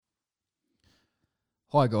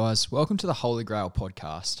Hi guys, welcome to the Holy Grail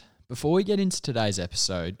Podcast. Before we get into today's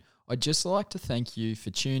episode, I'd just like to thank you for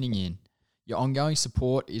tuning in. Your ongoing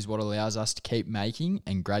support is what allows us to keep making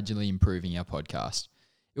and gradually improving our podcast.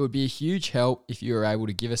 It would be a huge help if you were able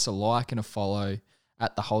to give us a like and a follow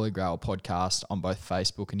at the Holy Grail Podcast on both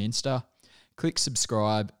Facebook and Insta. Click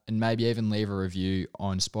subscribe and maybe even leave a review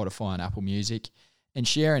on Spotify and Apple Music, and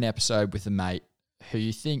share an episode with a mate who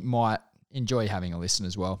you think might enjoy having a listen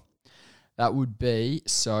as well. That would be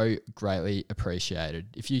so greatly appreciated.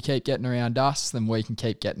 If you keep getting around us, then we can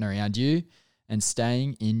keep getting around you and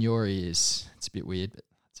staying in your ears. It's a bit weird, but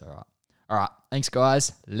it's all right. All right, thanks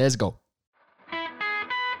guys. Let's go.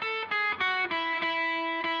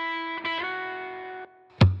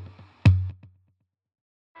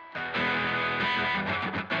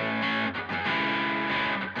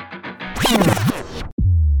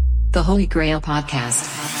 The Holy Grail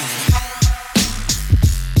Podcast.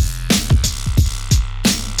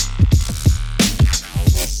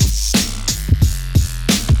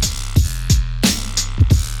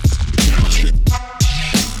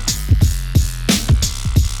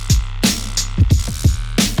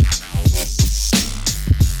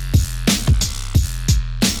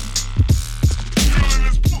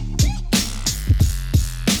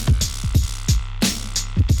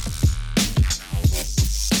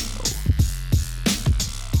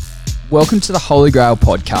 Welcome to the Holy Grail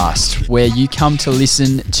Podcast, where you come to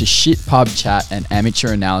listen to shit pub chat and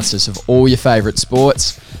amateur analysis of all your favourite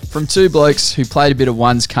sports from two blokes who played a bit of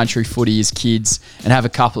one's country footy as kids and have a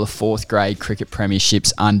couple of fourth grade cricket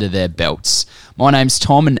premierships under their belts. My name's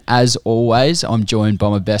Tom, and as always, I'm joined by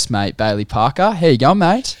my best mate, Bailey Parker. How you going,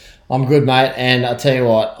 mate? I'm good, mate, and I'll tell you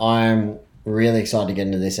what, I'm really excited to get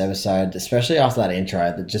into this episode, especially after that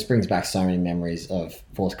intro that just brings back so many memories of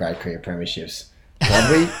fourth grade cricket premierships.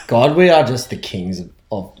 God, we are just the kings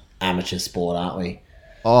of amateur sport, aren't we?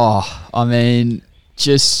 Oh, I mean,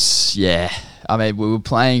 we were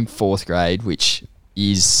playing fourth grade, which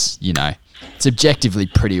is, it's objectively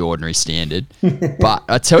pretty ordinary standard. But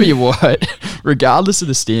I tell you what, regardless of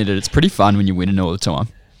the standard, it's pretty fun when you're winning all the time.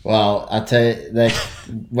 Well, I tell you,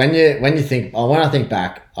 when I think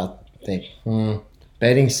back, I think,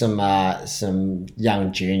 beating some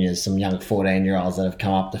young juniors, some young 14-year-olds that have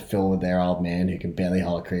come up to fill with their old man who can barely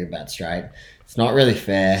hold a cricket bat straight. It's not really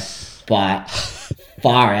fair, but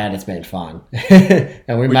far out it's been fun.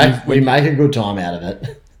 And we make a good time out of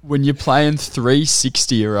it. When you're playing 3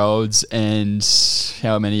 60-year-olds and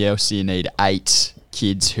how many else do you need? 8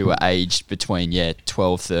 kids who are aged between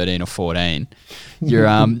 12, 13 or 14. You're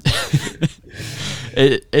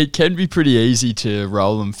It can be pretty easy to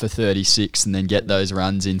roll them for 36 and then get those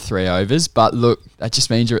runs in 3 overs. But look, that just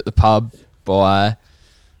means you're at the pub by...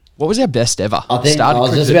 What was our best ever? I think I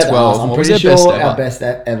was just about to ask. I'm pretty sure our best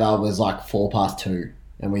ever was like 2:04.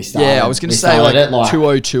 And we started... Yeah, I was going to say like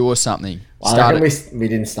 2:02 or something. I reckon we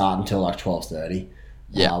didn't start until like 12:30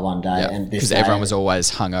 one day. Yeah, because everyone was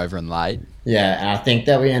always hungover and late. Yeah, and I think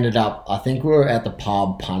that we ended up... I think we were at the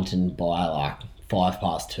pub punting by like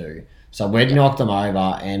 2:05. So we'd knocked them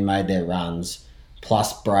over and made their runs,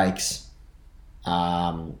 plus breaks,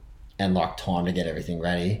 and like time to get everything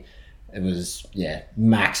ready. It was,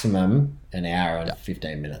 maximum an hour and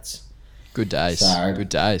 15 minutes. Good days. Good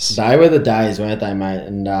days. They were the days, weren't they, mate?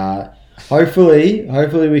 And hopefully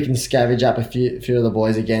we can scavenge up a few of the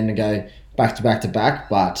boys again and go back to back.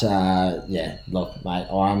 But look, mate,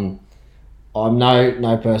 I'm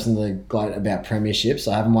no person to gloat about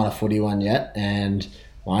premierships. I haven't won a footy one yet, and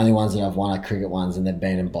my only ones that I've won are cricket ones, and they've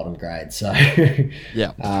been in bottom grade. So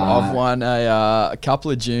yeah, I've won a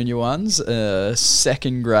couple of junior ones,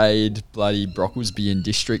 second grade bloody Brocklesby and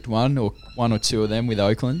district one or two of them with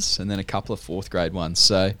Oaklands, and then a couple of fourth grade ones.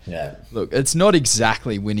 So look, it's not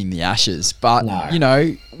exactly winning the Ashes, but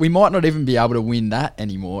we might not even be able to win that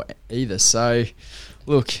anymore either. So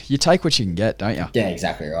look, you take what you can get, don't you? Yeah,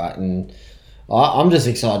 exactly right. And I'm just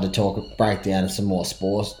excited to break down some more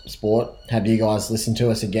sport. Have you guys listen to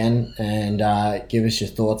us again and give us your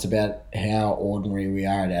thoughts about how ordinary we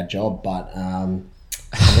are at our job. But I'm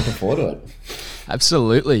looking forward to it.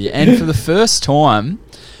 Absolutely. And for the first time,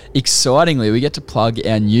 excitingly, we get to plug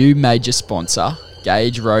our new major sponsor,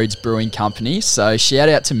 Gage Roads Brewing Company. So shout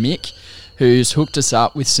out to Mick, who's hooked us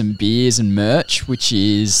up with some beers and merch, which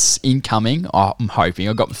is incoming. Oh, I'm hoping.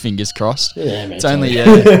 I've got my fingers crossed. Yeah, it's only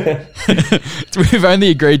we've only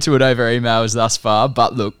agreed to it over emails thus far,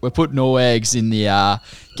 but look, we're putting all eggs in the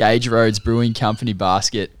Gage Roads Brewing Company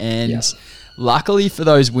basket, and Luckily for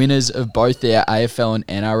those winners of both our AFL and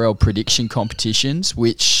NRL prediction competitions,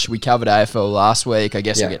 which we covered AFL last week, I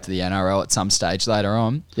guess we'll get to the NRL at some stage later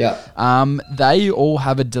on. Yeah. They all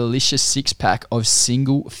have a delicious 6-pack of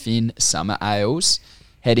single fin summer ales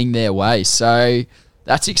heading their way. So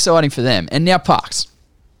that's exciting for them. And now, Parks,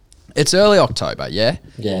 it's early October, yeah?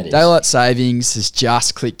 Yeah, it is. Daylight savings has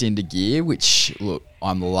just clicked into gear, which, look,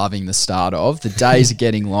 I'm loving the start of. The days are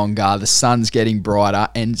getting longer, the sun's getting brighter,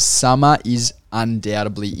 and summer is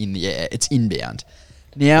undoubtedly in the air. It's inbound.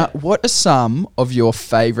 Now, what are some of your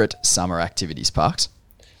favourite summer activities, Parks?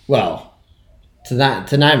 Well,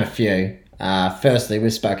 to name a few, firstly,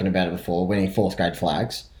 we've spoken about it before, winning 4th grade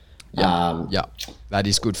flags. Yeah, that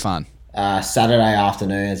is good fun. Saturday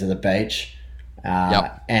afternoons at the beach,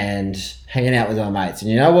 and hanging out with my mates. And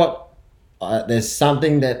you know what? There's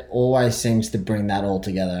something that always seems to bring that all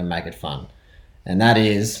together and make it fun, and that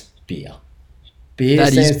is beer. Beer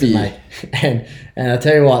seems to make, and I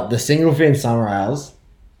tell you what, the single fin summer ales,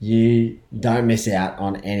 you don't miss out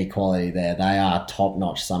on any quality there. They are top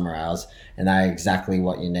notch summer ales, and they're exactly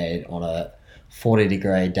what you need on a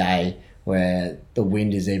 40-degree day where the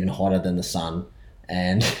wind is even hotter than the sun,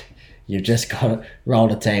 and you've just got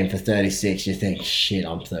rolled a team for 36. You think, shit,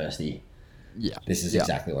 I'm thirsty. Yeah, this is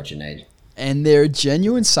exactly what you need. And they're a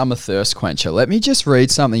genuine summer thirst quencher. Let me just read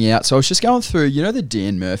something out. So I was just going through, the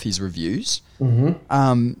Dan Murphy's reviews.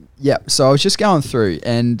 Mm-hmm. So I was just going through,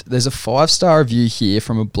 and there's a 5-star review here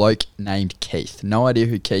from a bloke named Keith. No idea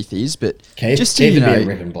who Keith is, but Keith just would be a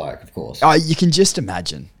ripping bloke, of course. Oh, you can just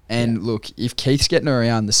imagine. And look, if Keith's getting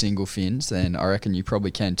around the single fins, then I reckon you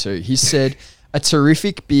probably can too. He said, a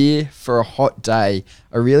terrific beer for a hot day,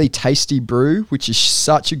 a really tasty brew, which is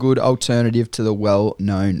such a good alternative to the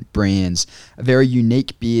well-known brands. A very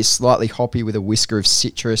unique beer, slightly hoppy with a whisker of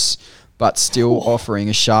citrus, but still offering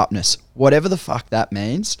a sharpness. Whatever the fuck that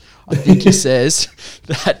means, I think he says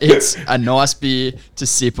that it's a nice beer to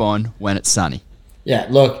sip on when it's sunny. Yeah,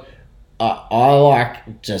 look, I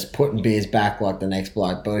like just putting beers back like the next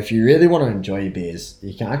bloke, but if you really want to enjoy your beers,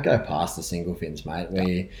 you can't go past the single fins,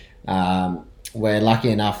 mate. We're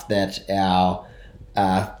lucky enough that our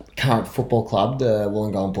current football club, the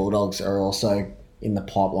Wollongong Bulldogs, are also in the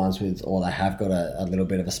pipelines with, or they have got a little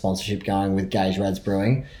bit of a sponsorship going with Gage Rads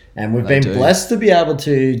Brewing. And we've been blessed to be able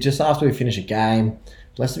to, just after we finish a game,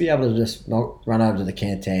 blessed to be able to just run over to the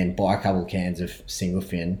canteen, buy a couple of cans of single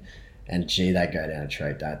fin, and gee, they go down a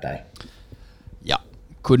treat, don't they? Yeah,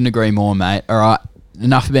 couldn't agree more, mate. All right,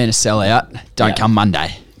 enough of being a sellout. Don't come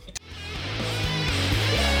Monday.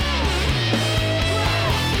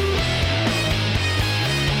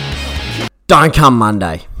 Don't come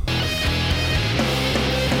Monday.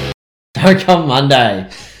 Don't come Monday.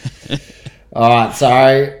 All right,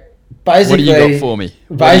 so basically, what do you got for me?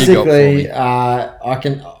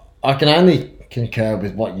 I can only concur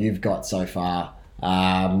with what you've got so far.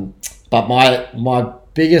 But my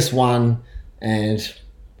biggest one, and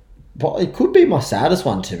it could be my saddest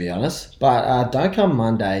one, to be honest. But don't come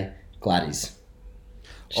Monday, Gladys.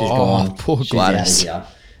 She's gone. Poor She's Gladys. out of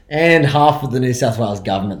here. And half of the New South Wales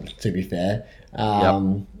government, to be fair.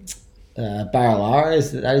 Baralara,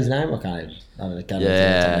 is that his name? I can't even go to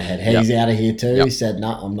my head. He's out of here too. He said,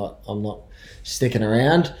 "No, I'm not sticking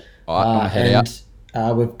around."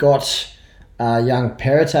 We've got young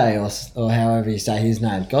Perrottet, or however you say his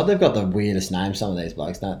name. God, they've got the weirdest names, some of these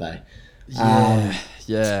blokes, don't they?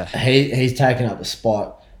 He's taken up the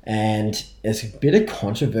spot, and there's a bit of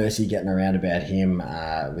controversy getting around about him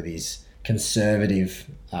with his conservative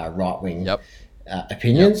right-wing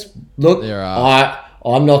opinions. Look,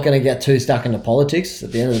 I'm not going to get too stuck into politics.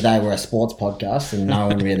 At the end of the day, we're a sports podcast, and no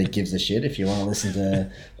one really gives a shit. If you want to listen to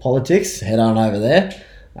politics, head on over there.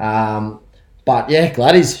 But yeah,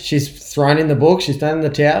 Gladys, she's thrown in the book. She's thrown in the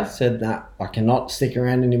towel. Said, "Nah, I cannot stick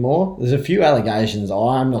around anymore." There's a few allegations.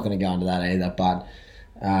 I'm not going to go into that either. But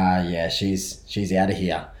she's out of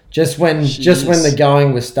here. Just when the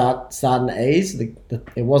going was starting to ease,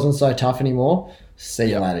 it wasn't so tough anymore. See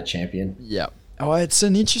you later, champion. Yeah. Oh, it's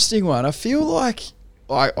an interesting one. I feel like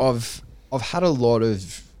I've had a lot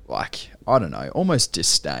of I don't know, almost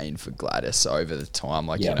disdain for Gladys over the time.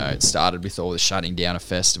 It started with all the shutting down of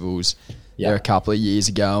festivals there a couple of years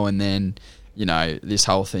ago, and then this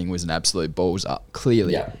whole thing was an absolute balls up,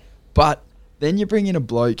 clearly. Yeah. But then you bring in a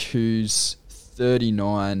bloke who's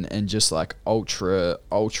 39 and just ultra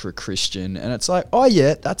Christian, and it's like, oh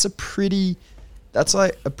yeah, that's a pretty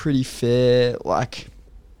fair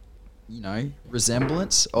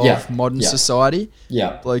resemblance of modern society.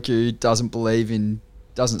 Yeah, bloke who doesn't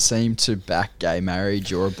seem to back gay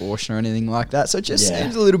marriage or abortion or anything like that. So it just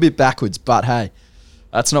seems a little bit backwards. But hey,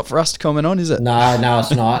 That's not for us to comment on, is it? No,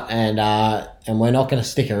 it's not, and we're not going to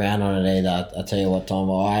stick around on it either. I tell you what,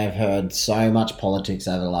 Tom, I've heard so much politics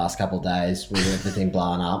over the last couple of days with everything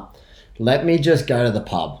blowing up. Let me just go to the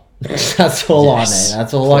pub. That's all I need.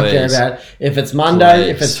 That's all I care about. If it's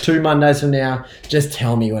Monday, if it's 2 Mondays from now, just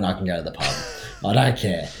tell me when I can go to the pub. I don't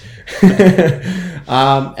care.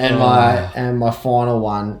 And my final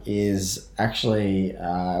one is actually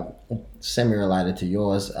semi-related to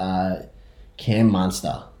yours. Cam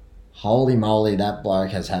Munster. Holy moly, that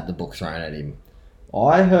bloke has had the book thrown at him.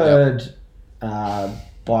 I heard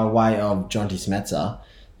by way of Jonty Smetzer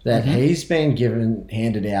that he's been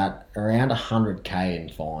handed out around 100K in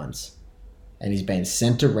fines. And he's been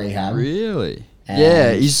sent to rehab. Really?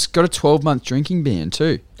 Yeah, he's got a 12-month drinking ban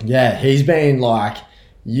too. Yeah, he's been like,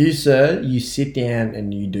 you, sir, you sit down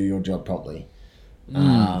and you do your job properly.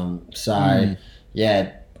 Yeah,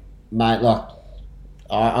 mate, like,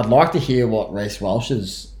 I'd like to hear what Reece Walsh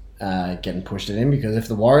is getting pushed at him, because if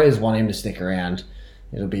the Warriors want him to stick around,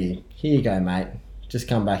 it'll be, here you go, mate. Just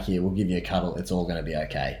come back here. We'll give you a cuddle. It's all going to be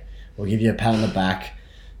okay. We'll give you a pat on the back.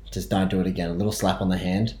 Just don't do it again. A little slap on the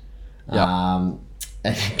hand. Yep.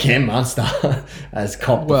 And Cam Munster has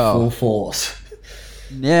copped the full force.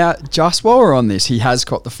 Now, just while we're on this, he has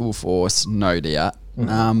copped the full force, no doubt.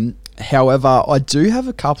 However, I do have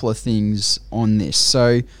a couple of things on this.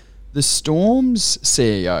 So the Storm's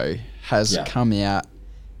CEO has come out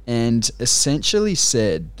and essentially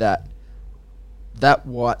said that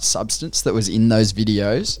white substance that was in those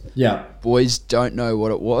videos, boys don't know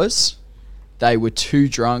what it was. They were too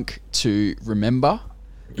drunk to remember,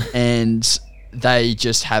 and they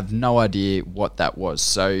just have no idea what that was.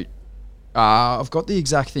 So I've got the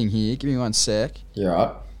exact thing here. Give me one sec. You're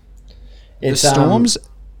right.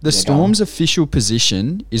 The Storm's official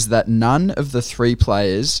position is that none of the 3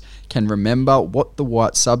 players can remember what the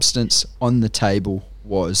white substance on the table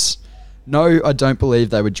was. No, I don't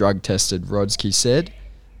believe they were drug tested, Rodsky said.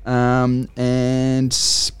 And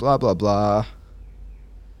blah, blah, blah.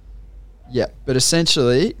 Yeah, but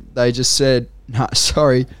essentially, they just said, nah,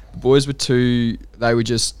 sorry, the boys were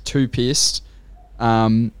just too pissed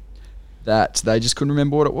that they just couldn't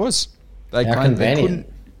remember what it was. They claimed they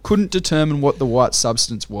couldn't determine what the white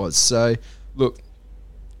substance was. So, look,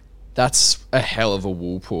 that's a hell of a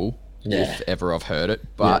wool pull, if ever I've heard it.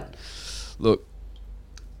 But, look,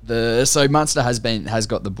 so Munster has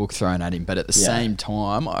got the book thrown at him, but at the same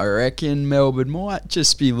time, I reckon Melbourne might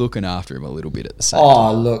just be looking after him a little bit at the same time.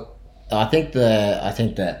 Oh, look, I think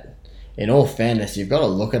that in all fairness, you've got to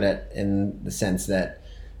look at it in the sense that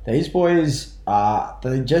these boys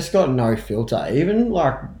they just got no filter. Even,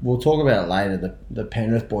 like, we'll talk about it later, the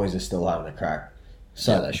Penrith boys are still having a crack.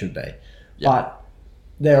 So they should be. Yep. But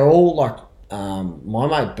they're all like, my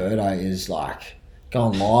mate Birdo is like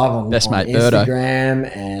going live on Instagram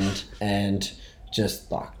and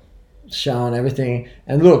just like showing everything.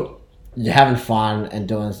 And look, you're having fun and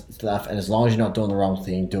doing stuff, and as long as you're not doing the wrong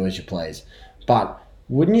thing, do as you please. But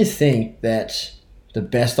wouldn't you think that the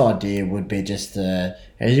best idea would be just to,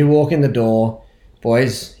 as you walk in the door,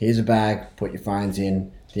 boys, here's a bag, put your phones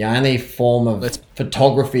in. The only form of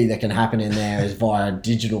photography that can happen in there is via a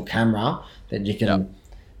digital camera that you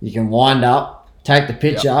can wind up, take the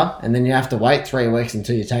picture, and then you have to wait 3 weeks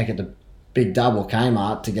until you take it to Big Double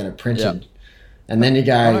Kmart to get it printed. Yep. And then you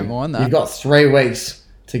go, I don't mind that. You've got 3 weeks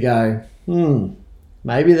to go,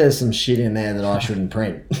 maybe there's some shit in there that I shouldn't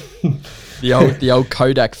print. The old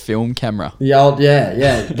Kodak film camera. The old,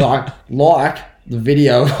 like the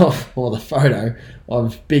video or the photo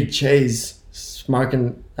of Big Cheese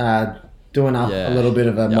smoking, doing up a little bit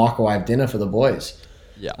of a microwave dinner for the boys.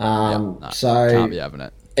 Yeah. So can't be having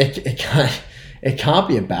it. It can't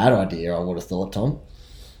be a bad idea, I would have thought, Tom.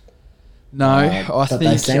 No, I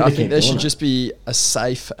think there should just be a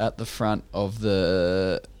safe at the front of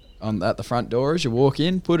at the front door as you walk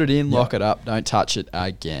in. Put it in, lock it up, don't touch it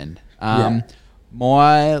again.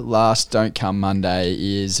 My last Don't Come Monday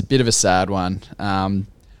is a bit of a sad one.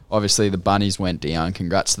 Obviously, the Bunnies went down.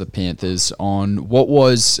 Congrats to the Panthers on it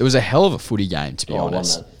was a hell of a footy game, to be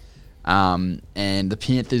honest. And the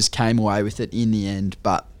Panthers came away with it in the end,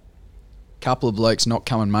 but a couple of blokes not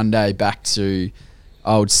coming Monday back to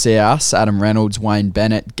old South, Adam Reynolds, Wayne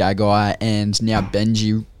Bennett, Gagai, and now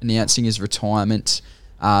Benji announcing his retirement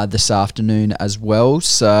this afternoon as well.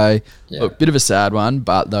 So, look, bit of a sad one,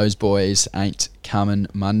 but those boys ain't coming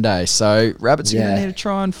Monday. So, Rabbits are going to need to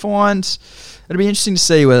try and find... It'll be interesting to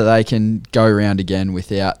see whether they can go around again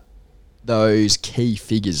without those key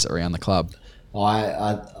figures around the club.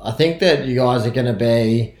 I think that you guys are going to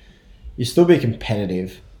be... You'll still be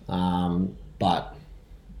competitive, but...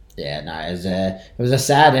 Yeah, no, it was a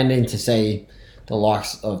sad ending to see the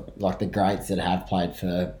likes of like the greats that have played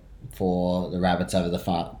for the Rabbits over the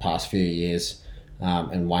past few years,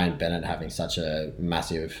 and Wayne Bennett having such a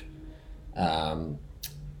massive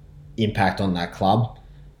impact on that club.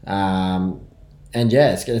 And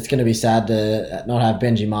yeah, it's going to be sad to not have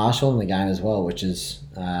Benji Marshall in the game as well, which is,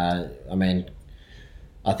 I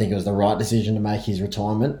think it was the right decision to make his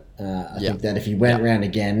retirement. I think that if he went round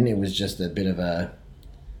again, it was just it would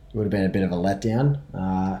have been a bit of a letdown.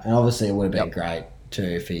 And obviously it would have been great too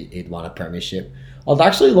if he'd won a premiership. I'd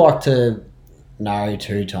actually like to know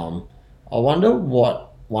too, Tom, I wonder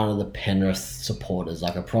what one of the Penrith supporters,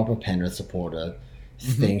 like a proper Penrith supporter,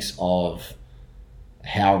 thinks of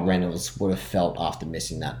how Reynolds would have felt after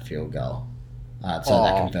missing that field goal. That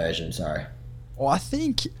conversion, sorry. Well, I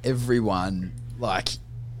think everyone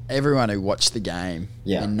who watched the game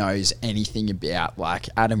and knows anything about, like,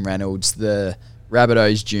 Adam Reynolds, the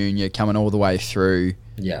Rabbitohs junior coming all the way through,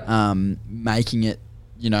 making it,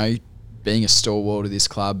 being a stalwart of this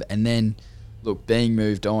club, and then, look, being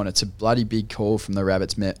moved on. It's a bloody big call from the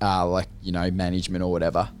Rabbits, management or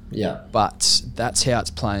whatever. Yeah. But that's how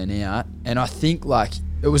it's playing out. And I think,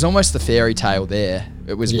 it was almost the fairy tale there.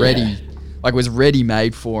 It was ready, it was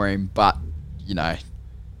ready-made for him. But,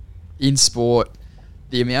 in sport,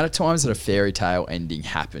 the amount of times that a fairy tale ending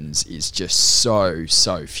happens is just so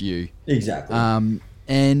few. Exactly.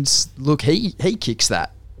 And, look, he kicks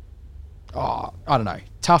that. Oh, I don't know.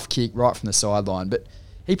 Tough kick right from the sideline. But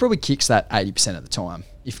he probably kicks that 80% of the time,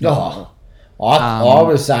 if not more. I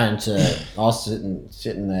was saying I was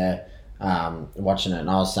sitting there watching it, and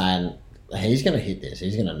I was saying, he's going to hit this.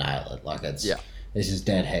 He's going to nail it. This is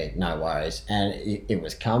dead heat, no worries. And it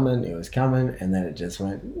was coming, and then it just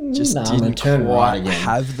went, didn't turn right again.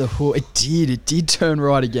 Have the hook. It did turn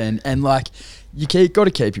right again. And you got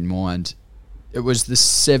to keep in mind, it was the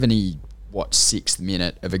 6th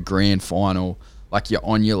minute of a grand final. You're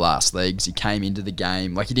on your last legs. He came into the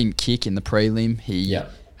game. He didn't kick in the prelim. He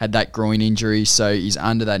had that groin injury, so he's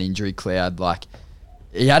under that injury cloud.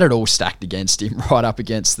 He had it all stacked against him, right up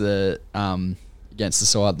against the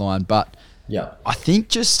sideline. But I think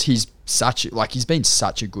just he's been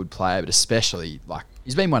such a good player, but especially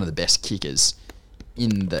he's been one of the best kickers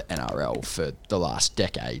in the NRL for the last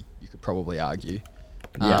decade. You could probably argue.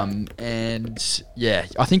 I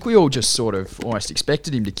think we all just sort of almost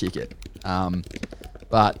expected him to kick it.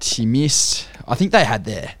 But he missed. I think they had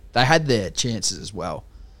their chances as well.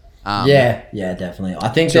 Definitely. I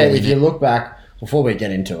think that if you look back, before we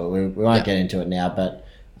get into it, we won't get into it now, but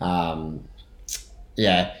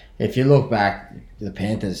if you look back, the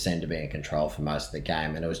Panthers seemed to be in control for most of the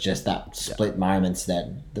game, and it was just that split moments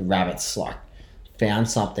that the Rabbits found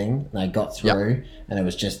something, they got through, and it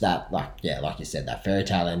was just that, like you said, that fairy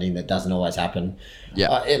tale ending that doesn't always happen.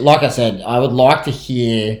 Like I said, I would like to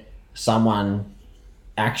hear someone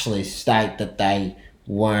actually state that they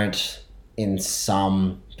weren't in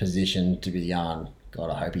some position to be going, God,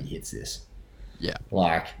 I hope he hits this.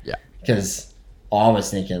 Because I was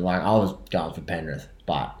thinking, I was going for Penrith,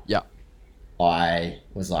 but I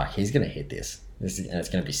was like, he's going to hit this, and it's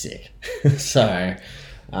going to be sick. So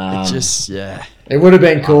it would have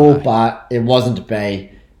been cool, but it wasn't to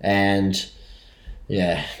be, and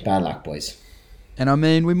bad luck, boys.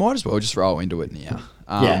 And we might as well just roll into it now.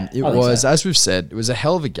 It was, as we've said, it was a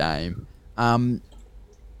hell of a game.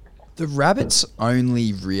 The Rabbits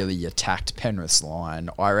only really attacked Penrith's line,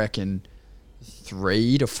 I reckon,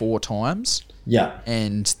 3 to 4 times.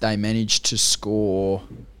 And they managed to score.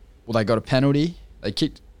 Well, they got a penalty. They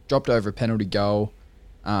dropped over a penalty goal,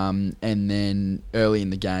 and then early in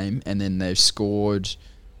the game, and then they scored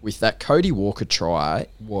with that Cody Walker try.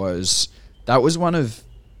 That was one of,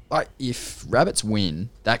 if Rabbits win,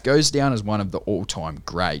 that goes down as one of the all-time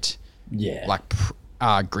great,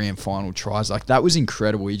 grand final tries. That was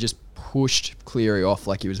incredible. He just pushed Cleary off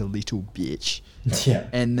like he was a little bitch.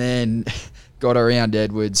 And then got around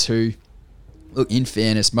Edwards, who, look, in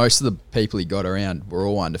fairness, most of the people he got around were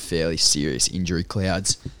all under fairly serious injury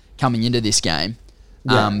clouds coming into this game.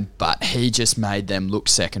 But he just made them look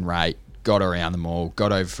second rate, got around them all,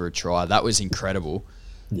 got over for a try. That was incredible.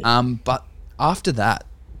 But after that,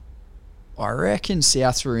 I reckon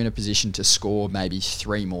Souths were in a position to score maybe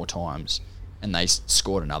 3 more times, and they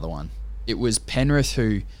scored another one. It was Penrith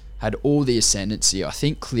who had all the ascendancy. I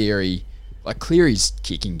think Cleary's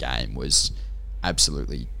kicking game was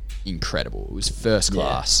absolutely incredible. It was first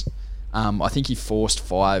class. I think he forced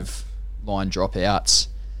 5 line dropouts,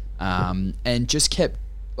 and just kept,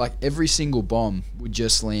 every single bomb would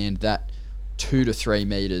just land that 2 to 3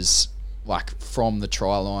 meters, from the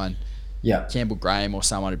try line. Campbell Graham or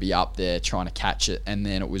someone would be up there trying to catch it, and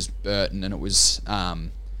then it was Burton and it was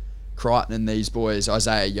Crichton and these boys,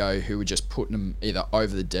 Isaiah Yeo, who were just putting them either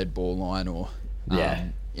over the dead ball line or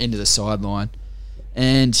into the sideline.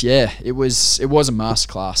 And yeah, it was a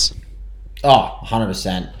masterclass. Oh,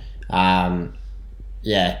 100%.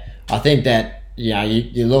 Yeah, I think that, you know,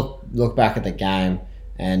 you look back at the game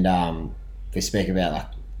and we speak about, like,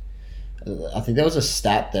 I think there was a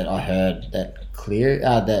stat that I heard that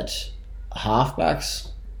that halfbacks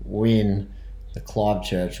win the Clive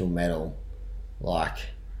Churchill medal like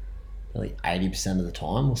nearly 80% of the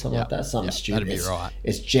time or something like that. Something stupid. That'd be right.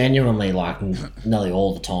 It's genuinely like nearly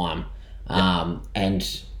all the time.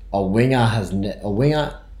 And a winger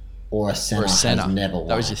or a centre has never won.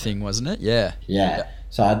 That was your thing, wasn't it? Yeah. Yeah.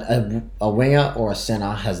 So a winger or a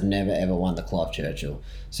centre has never ever won the Clive Churchill.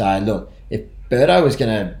 So look, if Birdo was going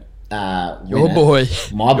to my boy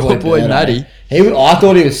Mounty, I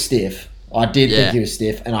thought he was stiff. I did think he was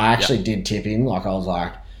stiff, and I actually did tip him. Like, I was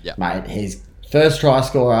like, mate, he's first try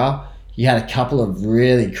scorer. He had a couple of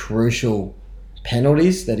really crucial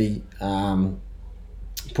penalties that he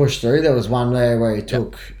pushed through. There was one there where he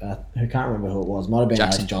took, who can't remember who it was, might have been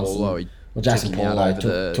Alex Johnson. Jackson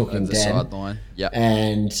Paulo took him down. Sideline. Yep.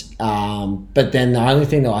 And but then the only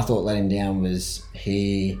thing that I thought let him down was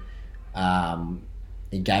he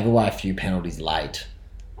gave away a few penalties late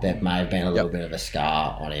that may have been a little bit of a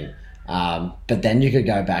scar on him. But then you could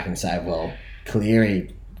go back and say, well,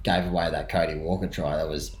 Cleary gave away that Cody Walker try. That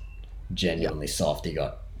was genuinely soft. He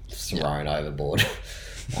got thrown overboard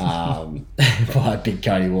by big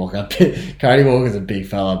Cody Walker. Cody Walker's a big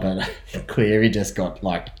fella, but Cleary just got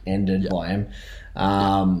like ended by him.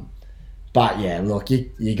 But yeah, look,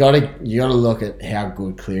 you got to look at how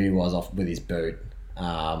good Cleary was off with his boot.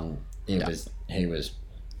 He was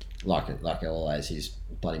like always, he's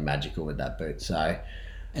bloody magical with that boot. So.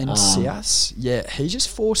 And Souths, he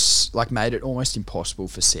just made it almost impossible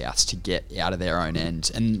for Souths to get out of their own end.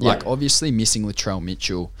 And, obviously missing Latrell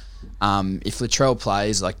Mitchell, if Latrell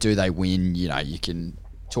plays, do they win? You know, you can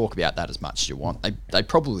talk about that as much as you want. They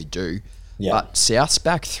probably do. Yeah. But Souths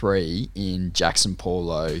back three in Jackson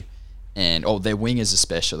Paulo and their wingers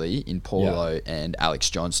especially in Paulo and Alex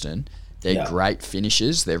Johnston, they're great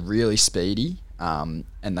finishers. They're really speedy and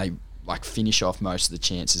they, finish off most of the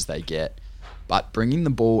chances they get. But bringing the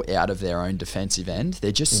ball out of their own defensive end,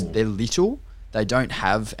 they're little. They don't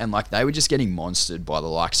have, and they were just getting monstered by the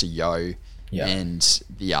likes of Yo and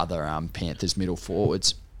the other Panthers middle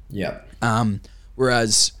forwards. Yeah.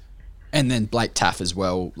 Whereas, and then Blake Taff as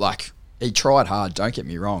well. He tried hard. Don't get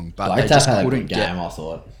me wrong, but Blake they Taff just had couldn't a good game, I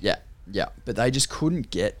thought. Yeah, but they just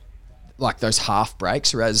couldn't get those half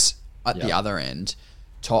breaks. Whereas at the other end,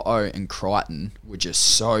 To'o and Crichton were just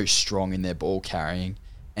so strong in their ball carrying.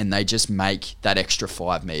 And they just make that extra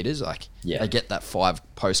 5 meters. They get that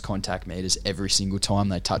 5 post-contact meters every single time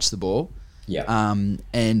they touch the ball. Yeah.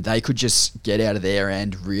 And they could just get out of their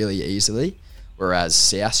end really easily, whereas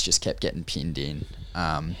South just kept getting pinned in.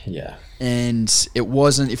 And if it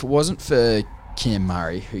wasn't for Cam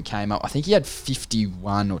Murray, who came up, I think he had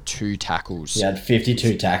 51 or 2 tackles. He had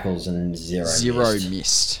 52 tackles and zero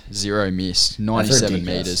missed. 97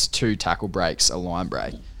 meters, 2 tackle breaks, a line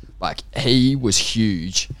break. He was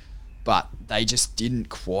huge, but they just couldn't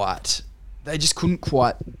quite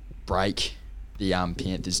break the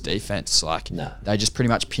Panthers defense. They just pretty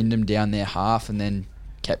much pinned them down their half and then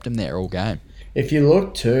kept them there all game. If you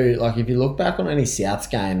look too, if you look back on any Souths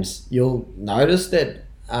games, you'll notice that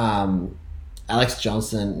Alex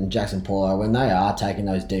Johnson and Jackson Paulo, when they are taking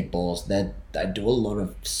those deep balls, they do a lot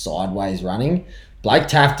of sideways running. Blake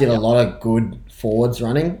Taft did a lot of good forwards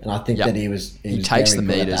running, and I think that he takes the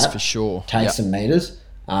very meters for sure. Takes some meters.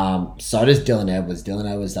 So does Dylan Edwards. Dylan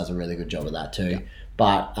Edwards does a really good job of that too.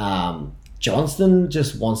 But Johnston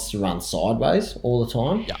just wants to run sideways all the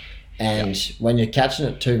time. And when you're catching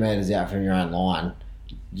it 2 meters out from your own line,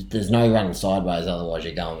 there's no running sideways, otherwise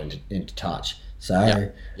you're going into touch.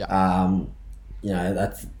 So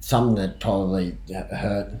that's something that probably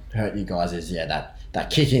hurt you guys is that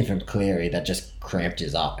kick in from Cleary that just cramped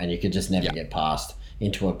us up, and you could just never get past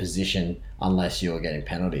into a position unless you were getting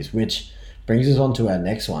penalties, which brings us on to our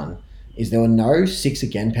next one, is there were no 6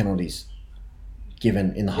 again penalties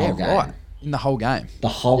given in the whole game. Right. In the whole game. The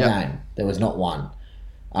whole game. There was not one.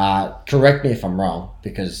 Correct me if I'm wrong,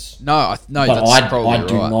 because... That's probably right. I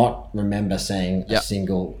do not remember seeing a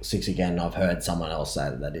single 6 again. I've heard someone else say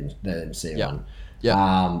that they didn't see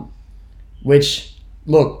one. Which,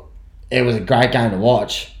 look... It was a great game to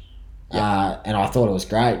watch, and I thought it was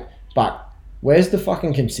great. But where's the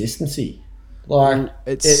fucking consistency?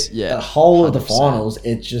 The whole 100%. Of the finals,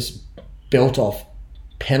 it just built off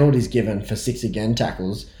penalties given for 6 again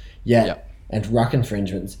tackles. Yet and ruck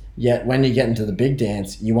infringements. Yet when you get into the big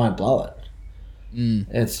dance, you won't blow it.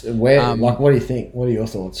 It's where, what do you think? What are your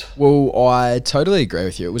thoughts? Well, I totally agree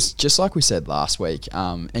with you. It was just like we said last week.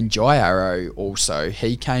 And Jai Arrow also,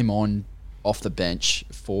 he came on off the bench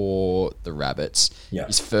for the Rabbits. Yeah.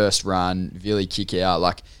 His first run, Vili kick out.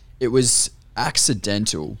 Like, it was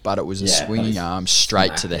accidental, but it was a swinging arm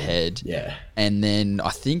straight to the head. Yeah. And then I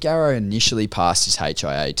think Arrow initially passed his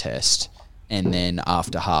HIA test, and then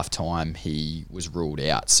after half time he was ruled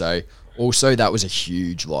out. So also that was a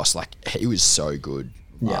huge loss. Like, he was so good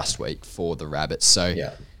last week for the Rabbits. So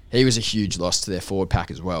he was a huge loss to their forward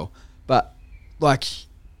pack as well. But like,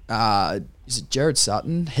 is it Jared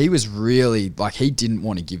Sutton? He was really like, he didn't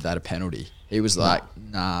want to give that a penalty. He was like,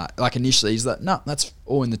 nah. Like, initially he's like, no, that's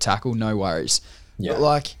all in the tackle, no worries. Yeah. But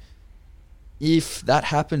like, if that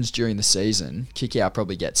happens during the season, Kikau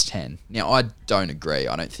probably gets 10. Now, I don't agree.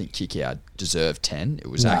 I don't think Kikau deserved 10. It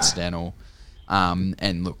was accidental.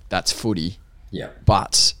 And look, that's footy. Yeah.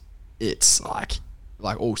 But it's like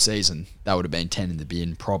all season, that would have been 10 in the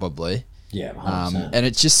bin probably. Yeah, 100%. And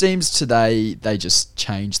it just seems today they just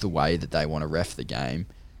changed the way that they want to ref the game.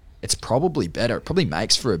 It's probably better. It probably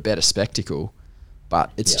makes for a better spectacle.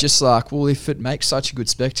 But it's just like, well, if it makes such a good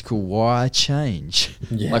spectacle, why change?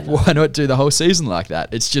 Yeah, why not do the whole season like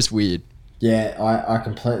that? It's just weird. Yeah, I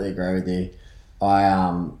completely agree with you.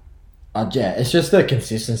 It's just the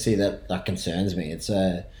consistency that concerns me. It's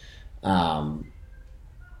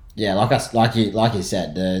like you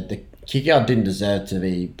said, the kick out didn't deserve to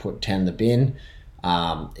be put 10 in the bin.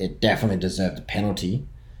 It definitely deserved a penalty.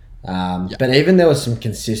 But even there was some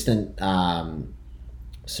consistent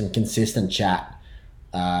chat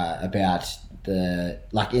about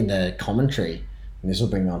in the commentary, and this will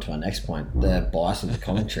bring me on to our next point, the bias in the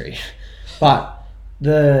commentary. But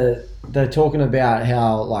they're talking about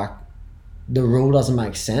how the rule doesn't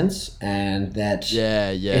make sense and that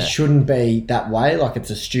it shouldn't be that way. Like, it's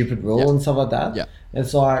a stupid rule and stuff like that. Yeah.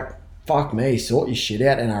 It's like, fuck me, sort your shit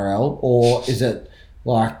out, NRL. Or is it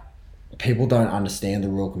like people don't understand the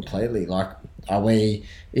rule completely? Like,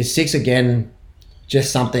 is 6 again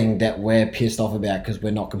just something that we're pissed off about because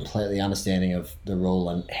we're not completely understanding of the rule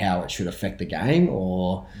and how it should affect the game,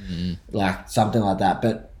 or something like that?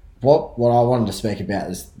 But what I wanted to speak about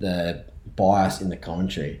is the bias in the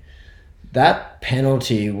commentary. That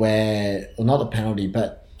penalty not the penalty,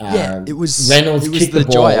 but it was Reynolds kicked the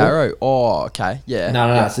ball. Jai Arrow. Oh, okay, yeah.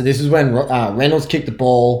 No. So this is when Reynolds kicked the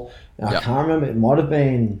ball. I can't remember. It might have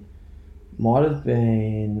been.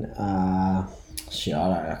 I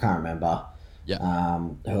can't remember. Who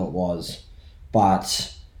it was,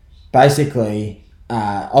 but basically,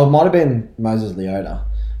 it might have been Moses Leota,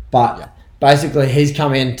 but basically he's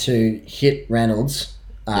come in to hit Reynolds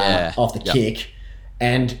off the kick,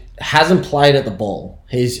 and hasn't played at the ball.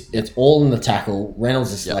 It's all in the tackle.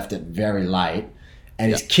 Reynolds has left it very late,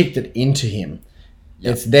 and he's kicked it into him.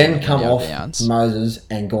 It's then come off Moses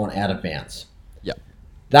and gone out of bounds.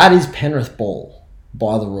 That is Penrith ball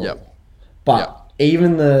by the rule, but.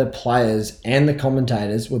 Even the players and the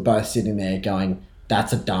commentators were both sitting there going,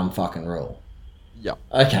 that's a dumb fucking rule. Yep.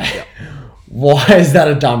 Okay. Yep. Why is that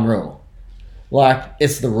a dumb rule? Like,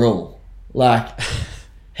 it's the rule. Like,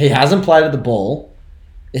 he hasn't played at the ball.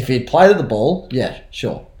 If he'd played at the ball, yeah,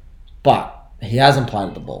 sure. But he hasn't played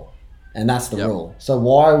at the ball. And that's the rule. So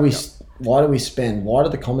why do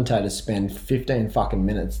the commentators spend 15 fucking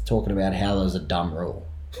minutes talking about how there's a dumb rule?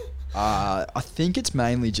 I think it's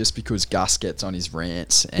mainly just because Gus gets on his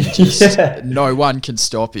rants and just no one can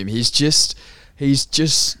stop him. He's just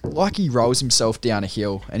like, he rolls himself down a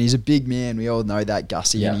hill, and he's a big man. We all know that,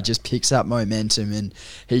 Gussie, and he just picks up momentum and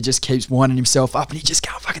he just keeps winding himself up and he just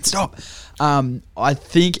can't fucking stop. I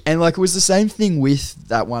think, and it was the same thing with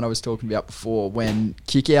that one I was talking about before when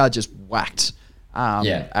Kikau just whacked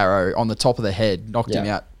Arrow on the top of the head, knocked him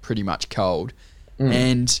out pretty much cold,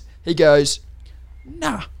 and he goes,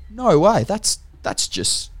 nah. No way. That's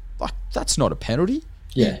just that's not a penalty.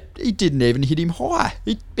 Yeah. He didn't even hit him high.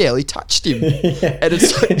 He barely touched him. And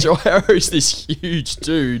it's like, Jai Arrow's this huge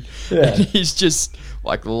dude, and he's just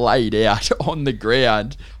laid out on the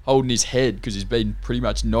ground holding his head because he's been pretty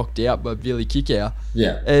much knocked out by Vili Kikau.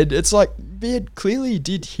 Yeah. And it's like, man, clearly he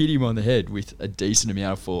did hit him on the head with a decent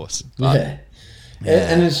amount of force. But,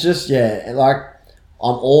 and it's just, I'm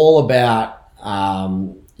all about,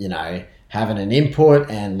 having an input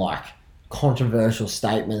and controversial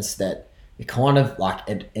statements that it kind of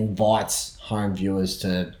it invites home viewers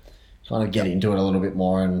to kind of get into it a little bit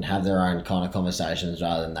more and have their own kind of conversations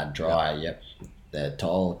rather than that dry, they're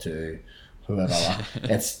told to whoever.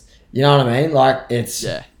 It's, you know what I mean?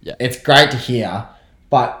 It's great to hear,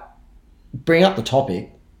 but bring up the topic,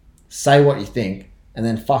 say what you think, and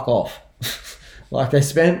then fuck off. Like, they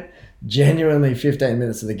spent genuinely 15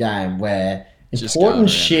 minutes of the game where important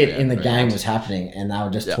shit in the game was happening, and they were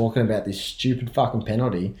just talking about this stupid fucking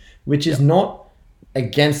penalty, which is not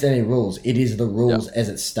against any rules. It is the rules as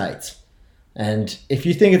it states. And if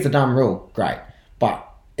you think it's a dumb rule, great. But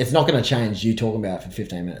it's not going to change you talking about it for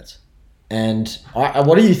 15 minutes. And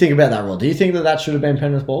what do you think about that rule? Do you think that should have been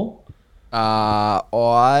penalty ball?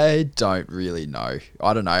 I don't really know.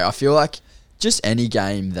 I don't know. I feel like just any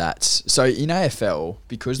game that's... So in AFL,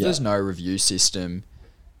 because there's no review system,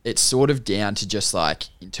 it's sort of down to just like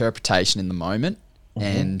interpretation in the moment.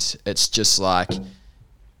 And it's just like,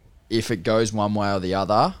 if it goes one way or the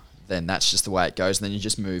other, then that's just the way it goes. And then you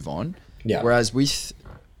just move on. Yeah. Whereas with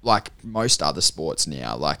like most other sports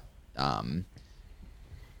now, like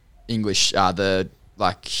English, soccer's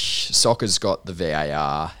got the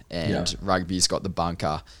VAR and rugby's got the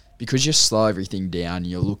bunker. Because you slow everything down,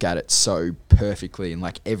 you look at it so perfectly and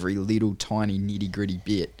like every little tiny nitty gritty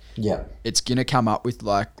bit. Yeah, it's gonna come up with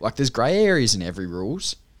like there's grey areas in every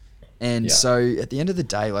rules, and so at the end of the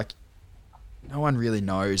day, like no one really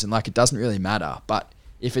knows, and like it doesn't really matter. But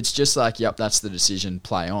if it's just like, yep, that's the decision,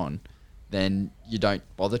 play on, then you don't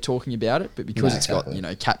bother talking about it. But because it's got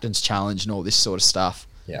captain's challenge and all this sort of stuff.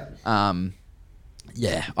 Yeah.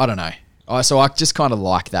 I don't know. So I just kind of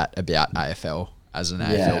like that about AFL. As an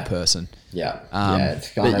AFL person. Yeah.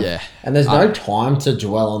 It's kind of... And there's no time to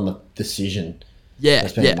dwell on the decision. I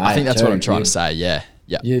think that's what I'm trying to say, yeah.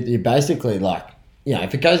 You basically like,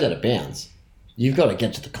 if it goes out of bounds, you've got to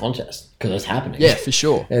get to the contest because it's happening. Yeah, for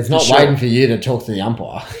sure. It's not waiting for you to talk to the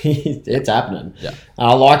umpire. It's happening. Yeah. And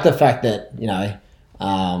I like the fact that,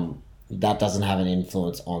 that doesn't have an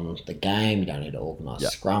influence on the game. You don't need to organise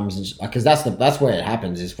scrums and because that's where it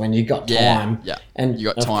happens is when you got time. And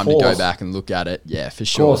you got time to go back and look at it. Yeah, for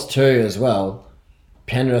sure. Of course, too, as well.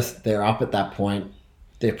 Penrith, they're up at that point.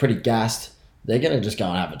 They're pretty gassed. They're going to just go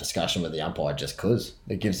and have a discussion with the umpire just because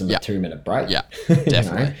it gives them a 2-minute break. Yeah,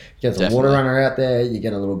 definitely. Get the water runner out there. You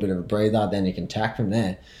get a little bit of a breather. Then you can tack from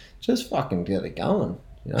there. Just fucking get it going.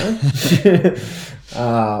 All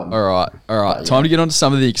right. Time to get on to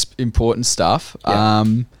some of the important stuff.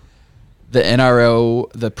 The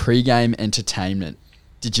NRL, the pre-game entertainment.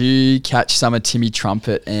 Did you catch some of Timmy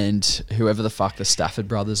Trumpet and whoever the fuck the Stafford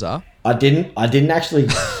brothers are? I didn't actually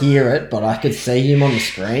hear it, but I could see him on the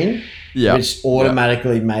screen, which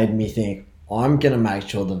automatically made me think, I'm going to make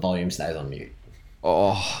sure the volume stays on mute.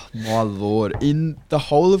 Oh, my Lord. In the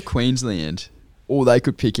whole of Queensland, all they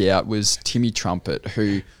could pick out was Timmy Trumpet,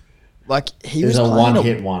 who, like, he was a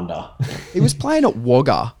one-hit wonder. He was playing at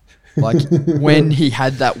Wagga, like, when he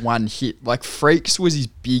had that one hit. Like, Freaks was his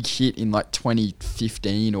big hit in, like,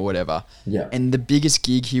 2015 or whatever. Yeah. And the biggest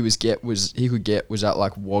gig he could get was at,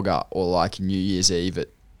 like, Wagga or, like, New Year's Eve at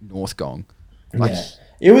North Gong. Like,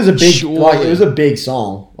 it was a big, it was a big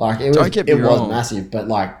song. Like, it was massive. But,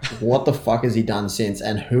 like, what the fuck has he done since?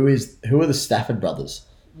 And who are the Stafford brothers?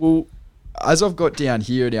 Well, as I've got down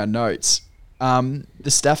here in our notes, the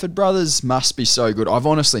Stafford brothers must be so good. I've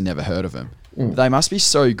honestly never heard of them. They must be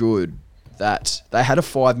so good that they had a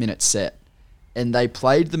 5-minute set and they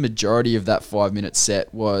played the majority of that 5-minute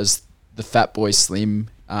set was the Fatboy Slim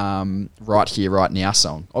Right Here, Right Now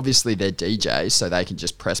song. Obviously, they're DJs, so they can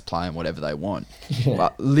just press play on whatever they want.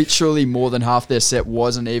 But literally more than half their set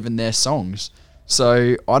wasn't even their songs.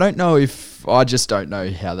 So I just don't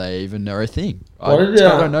know how they even are a thing. I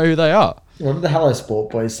don't know who they are. What did the Hello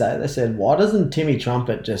Sport boys say? They said, why doesn't Timmy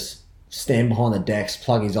Trumpet just stand behind the decks,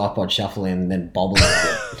 plug his iPod shuffle in, and then bobble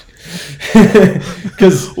a bit?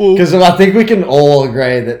 Because I think we can all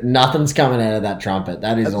agree that nothing's coming out of that trumpet.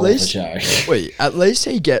 That is all for show. At least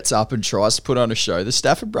he gets up and tries to put on a show. The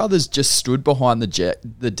Stafford brothers just stood behind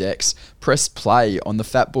the decks, pressed play on the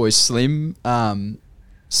Fatboy Slim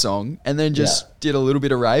song, and then just did a little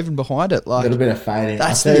bit of raving behind it. Like, a little bit of fading.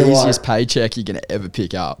 That's the easiest paycheck you're going to ever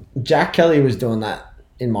pick up. Jack Kelly was doing that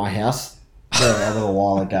in my house a little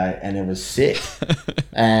while ago, and it was sick.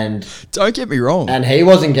 And don't get me wrong. And he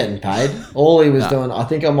wasn't getting paid. All he was doing, I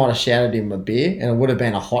think I might have shouted him a beer, and it would have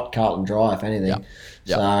been a hot Carlton Dry, if anything.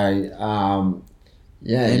 Yep. So, and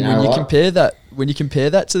when you compare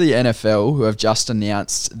that to the NFL, who have just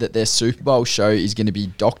announced that their Super Bowl show is going to be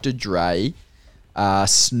Dr. Dre,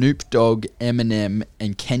 Snoop Dogg, Eminem,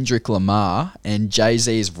 and Kendrick Lamar, and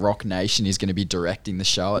Jay-Z's Rock Nation is going to be directing the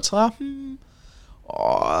show. It's like,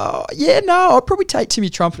 I'd probably take Timmy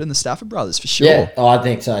Trumpet and the Stafford brothers for sure. Yeah, I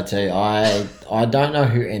think so too. I don't know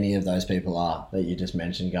who any of those people are that you just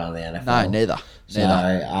mentioned going to the NFL. No, neither. So,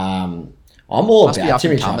 I'm all about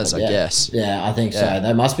Timmy Trumpet. I guess. Yeah, I think so.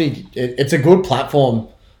 They must be. It's a good platform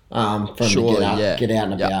for them to get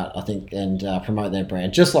out and about, I think, and promote their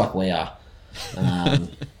brand, just like we are.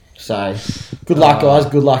 So, good luck, guys.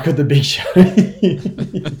 Good luck with the big show.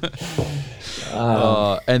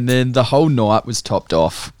 And then the whole night was topped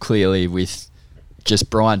off, clearly, with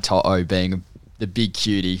just Brian Toto being the big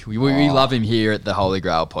cutie. We love him here at the Holy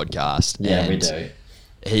Grail Podcast. Yeah, we do.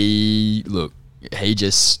 He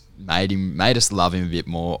just made us love him a bit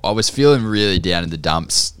more. I was feeling really down in the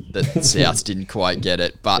dumps that Souths didn't quite get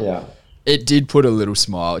it, but it did put a little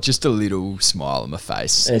smile on my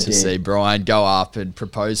face see Brian go up and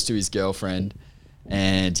propose to his girlfriend.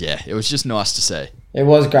 And it was just nice to see. It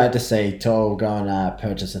was great to see Toto go and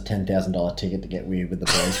purchase a $10,000 ticket to get weird with the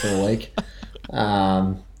boys for a week.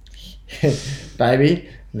 Baby,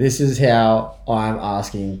 this is how I'm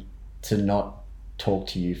asking to not talk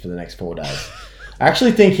to you for the next 4 days. I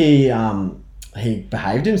actually think he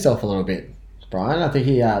behaved himself a little bit, Brian. I think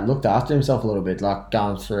he looked after himself a little bit, like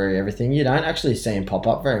going through everything. You don't actually see him pop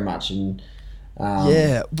up very much, and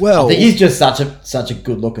I think he's just such a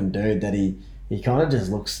good looking dude that he kind of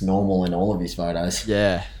just looks normal in all of his photos.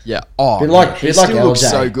 Yeah. Oh, he still LJ. Looks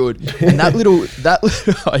so good. And that little,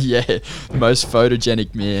 most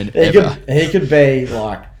photogenic man ever. He could be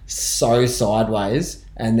like so sideways,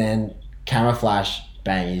 and then camera flash,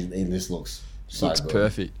 bang, he just looks so looks good.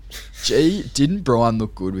 Perfect. Gee, didn't Brian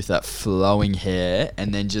look good with that flowing hair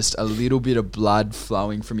and then just a little bit of blood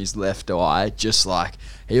flowing from his left eye? Just like,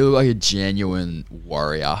 he looked like a genuine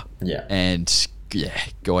warrior. Yeah. And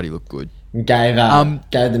God, he looked good. Gave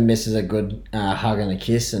the missus a good hug and a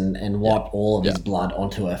kiss and wiped all of his blood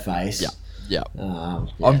onto her face. Yeah.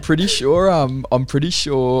 I'm pretty sure I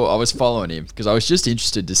was following him because I was just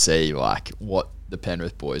interested to see like what the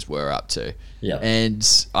Penrith boys were up to. Yeah. And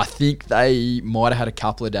I think they might have had a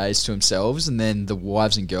couple of days to themselves, and then the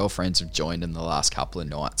wives and girlfriends have joined in the last couple of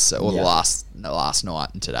nights, or the last night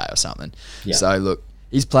and today or something. Yeah. So look,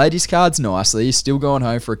 he's played his cards nicely. He's still going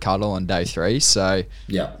home for a cuddle on day 3. So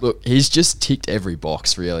look, he's just ticked every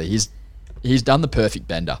box really. He's done the perfect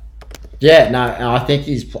bender. Yeah, no, I think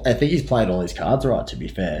he's played all his cards right, to be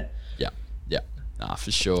fair. Yeah. Nah,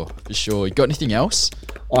 for sure. You got anything else?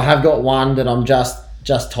 I have got one that I'm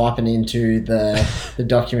just typing into the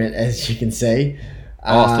document, as you can see.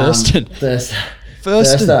 Thurston.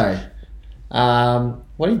 Thursto.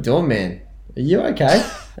 What are you doing, man? Are you okay?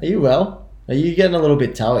 Are you well? Are you getting a little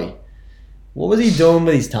bit toey? What was he doing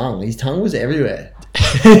with his tongue? His tongue was everywhere.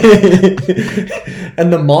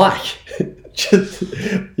 And the mic.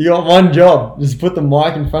 You got one job. Just put the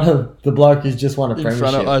mic in front of the bloke who's just won a premiership. In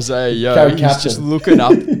front of Isaiah, he's just looking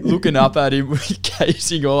up at him with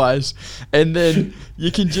gazing eyes. And then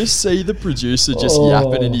you can just see the producer just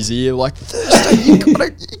yapping in his ear like, Thursday, you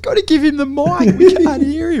gotta give him the mic. We can't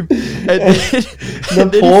hear him.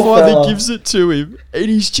 And then he finally gives it to him, and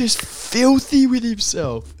he's just filthy with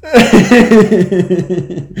himself.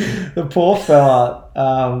 The poor fella.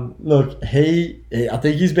 Look, I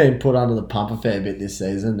think he's been put under the pump a fair bit this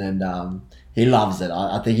season, and he loves it.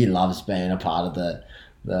 I think he loves being a part of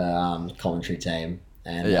the commentary team,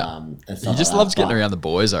 and he just loves getting around the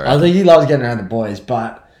boys. I think he loves getting around the boys,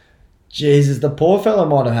 but Jesus, the poor fella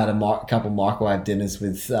might have had a couple microwave dinners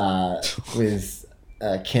with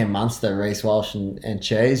Cam Munster, Reece Walsh, and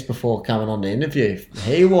Cheese before coming on the interview.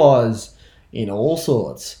 He was in all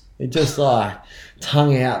sorts. He just like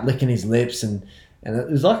tongue out, licking his lips, and it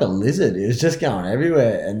was like a lizard. It was just going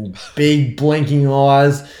everywhere, and big blinking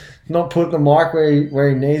eyes, not putting the mic where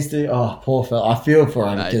he needs to. Oh, poor fella. I feel for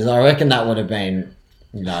him because I reckon that would have been,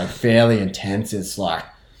 fairly intense. It's like,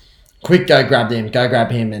 quick, go grab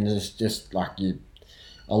him, and there's just like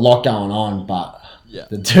a lot going on, but. Yeah.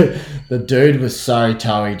 The dude was so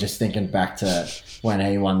toey, just thinking back to when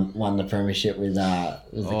he won the premiership with the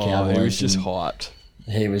Cowboys. He was just hyped.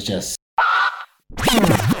 He was just...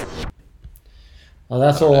 Well,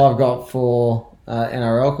 that's all I've got for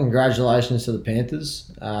NRL. Congratulations to the Panthers.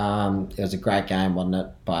 It was a great game, wasn't it?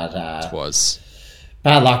 But it was.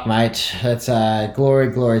 Bad luck, mate. It's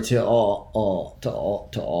glory to all.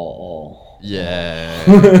 Yeah.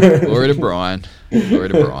 Glory to Brian. Glory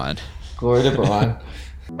to Brian. Glory to Brian.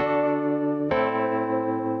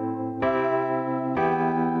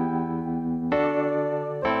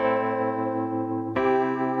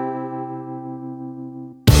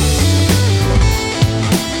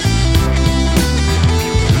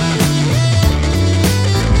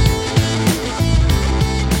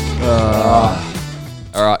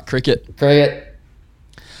 All right, cricket.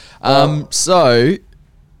 So,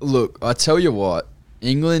 look, I tell you what,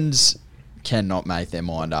 England cannot make their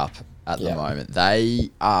mind up at the moment. They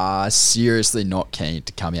are seriously not keen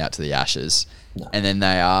to come out to the Ashes. No. And then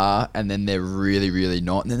they are, and then they're really, really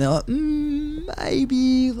not. And then they're like,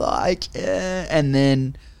 maybe, like, and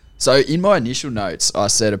then, so in my initial notes, I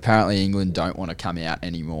said apparently England don't want to come out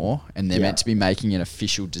anymore, and they're meant to be making an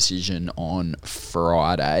official decision on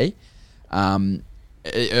Friday.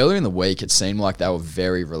 Earlier in the week, it seemed like they were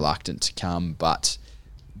very reluctant to come, but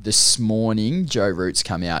this morning, Joe Root's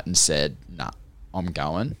come out and said, nah, I'm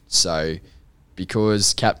going. So,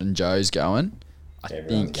 because Captain Joe's going,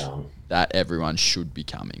 Everyone's going. that everyone should be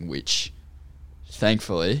coming, which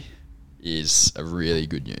thankfully is a really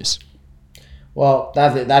good news. Well,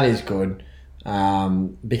 that is good,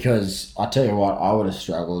 because I tell you what, I would have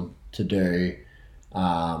struggled to do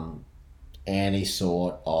any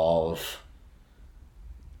sort of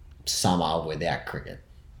summer without cricket.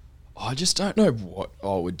 I just don't know what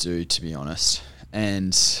I would do, to be honest.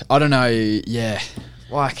 And I don't know,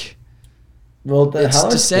 like, Well, it's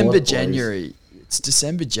December, January. It's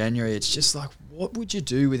December, January. It's just like, what would you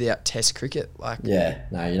do without Test cricket? Like, yeah,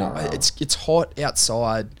 no, you're not wrong. It's hot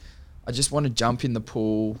outside. I just want to jump in the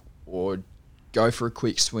pool or go for a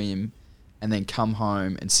quick swim and then come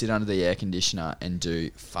home and sit under the air conditioner and do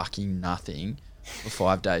fucking nothing for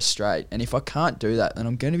 5 days straight. And if I can't do that, then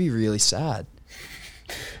I'm going to be really sad.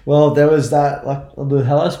 Well, there was that, like, the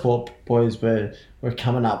Hello Sport boys were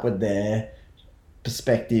coming up with their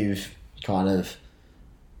perspective, kind of,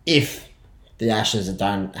 if the Ashes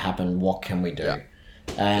don't happen, what can we do? Yeah.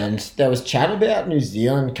 And there was chat about New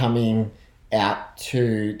Zealand coming out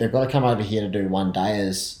to, they've got to come over here to do one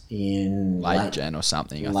days in late Jan or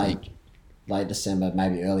something, I think. Late December,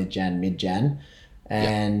 maybe early Jan, mid-Jan.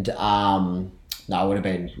 And, no, it would have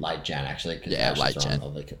been late Jan, actually. Yeah, late Jan.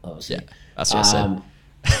 Obviously. Yeah, that's what I said.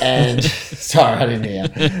 And sorry, I didn't hear.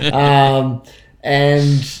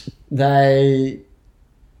 And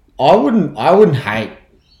I wouldn't hate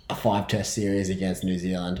a 5-test series against New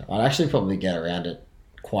Zealand. I'd actually probably get around it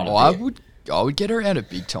quite a bit. I would get around it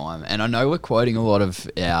big time. And I know we're quoting a lot of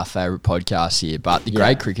our favourite podcasts here, but the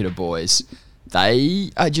Great Cricketer boys,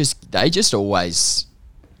 they just always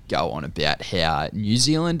go on about how New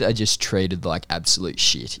Zealand are just treated like absolute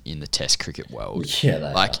shit in the Test cricket world. Yeah,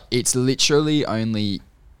 they are. It's literally only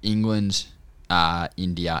England,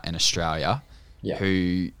 India, and Australia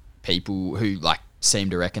who like seem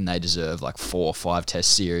to reckon they deserve like 4 or 5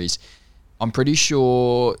 Test series. I'm pretty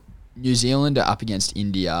sure New Zealand are up against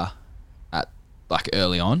India at like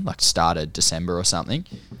early on, like started December or something.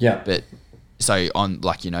 Yeah. But so on,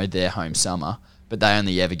 like, their home summer, but they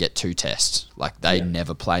only ever get 2 tests. Like, they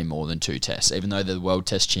never play more than 2 tests. Even though they're the World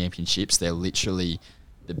Test Championships, they're literally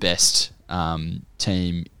the best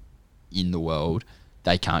team in the world.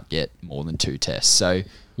 They can't get more than 2 tests. So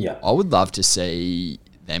I would love to see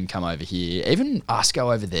them come over here. Even us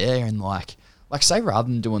go over there and like say, rather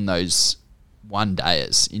than doing those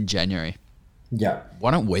 1-dayers in January,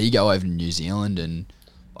 why don't we go over to New Zealand and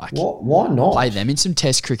like why not play them in some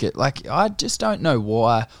Test cricket? Like, I just don't know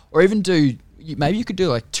why. Or even maybe you could do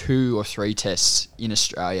like 2 or 3 tests in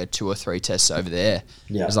Australia, 2 or 3 tests over there.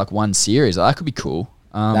 Yeah, it's like one series. Like, that could be cool.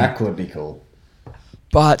 That could be cool.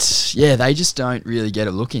 But yeah, they just don't really get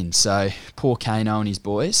a look in. So poor Kano and his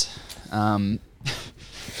boys.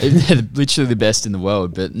 They're literally the best in the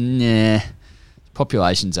world, but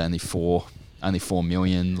population's only 4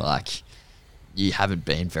 million. Like, you haven't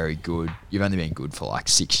been very good. You've only been good for like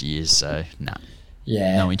 6 years, so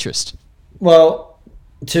no interest. Well,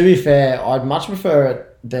 to be fair, I'd much prefer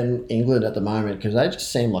it than England at the moment, because they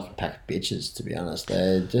just seem like a pack of bitches, to be honest.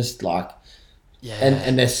 They're just like,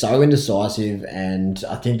 and they're so indecisive, and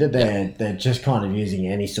I think that they're just kind of using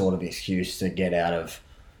any sort of excuse to get out of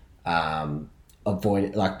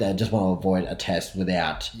avoid, like, they just want to avoid a test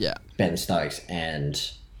without Ben Stokes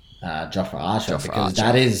and Jofra Archer, because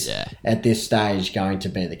that is at this stage going to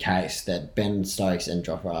be the case, that Ben Stokes and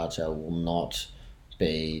Jofra Archer will not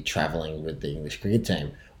be travelling with the English cricket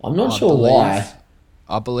team. I'm not sure why.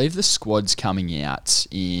 I believe the squad's coming out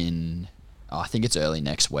in, I think it's early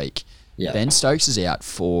next week. Yeah. Ben Stokes is out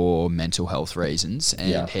for mental health reasons,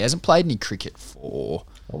 and he hasn't played any cricket for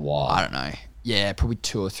a while. I don't know. Yeah, probably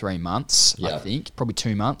 2 or 3 months. I think probably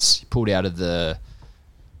 2 months. He pulled out of the.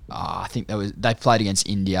 I think they played against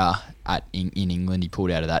India in England. He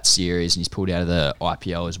pulled out of that series, and he's pulled out of the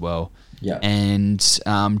IPL as well. Yeah. And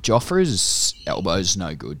Jofra's elbow's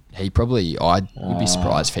no good. I would be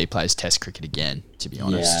surprised if he plays Test cricket again, to be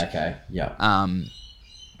honest. Yeah. Okay. Yeah.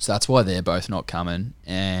 So that's why they're both not coming.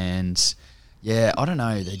 And I don't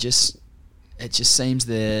know. It just seems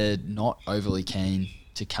they're not overly keen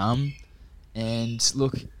to come. And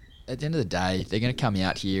look, at the end of the day, they're going to come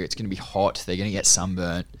out here. It's going to be hot. They're going to get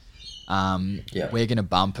sunburnt. We're going to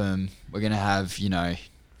bump them. We're going to have,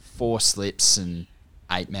 4 slips and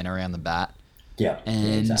 8 men around the bat. Yeah.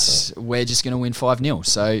 And exactly. we're just going to win 5-0.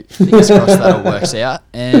 So fingers crossed that all works out.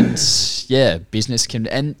 And yeah, business can.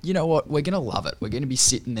 And you know what? We're going to love it. We're going to be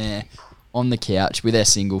sitting there on the couch with our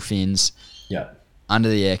single fins. Yeah. Under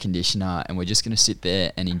the air conditioner, and we're just going to sit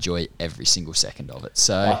there and enjoy every single second of it.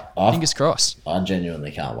 So fingers crossed. I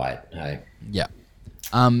genuinely can't wait. Hey. Yeah.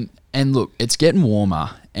 And look, it's getting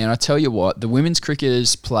warmer, and I tell you what, the women's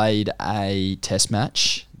cricketers played a test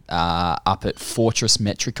match up at Fortress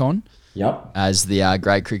Metricon. Yep. As the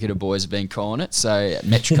grade cricketer boys have been calling it. So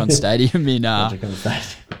Metricon Stadium in Metricon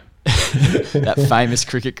Stadium. that famous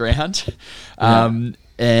cricket ground. Yeah.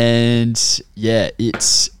 And yeah,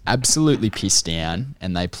 it's absolutely pissed down,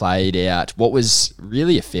 and they played out what was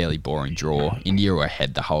really a fairly boring draw. India were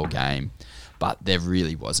ahead the whole game, but there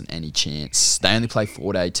really wasn't any chance. They only played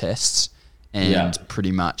 4-day tests, and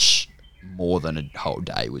pretty much more than a whole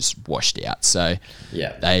day was washed out. So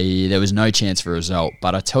there was no chance for a result.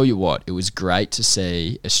 But I tell you what, it was great to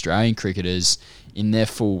see Australian cricketers in their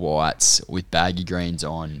full whites with baggy greens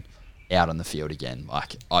on out on the field again.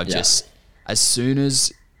 Like as soon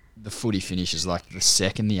as the footy finishes, like the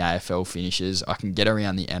second the AFL finishes, I can get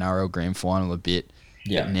around the NRL grand final a bit.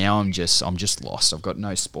 Yeah. But now I'm just lost. I've got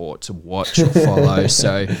no sport to watch or follow.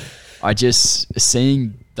 So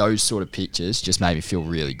seeing those sort of pictures just made me feel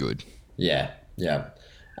really good. Yeah. Yeah.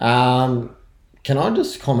 Can I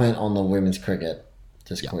just comment on the women's cricket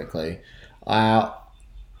just quickly? I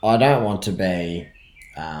don't want to be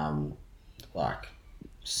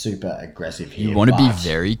super aggressive here. You want to be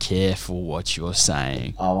very careful what you're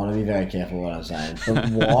saying. I want to be very careful what I'm saying. But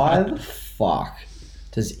why the fuck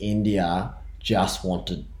does India just want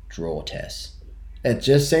to draw tests? It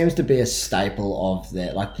just seems to be a staple of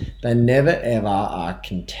their... Like, they never ever are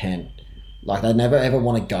content. Like, they never ever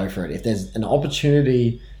want to go for it. If there's an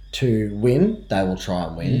opportunity to win, they will try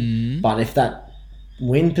and win. Mm. But if that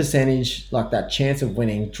win percentage, like that chance of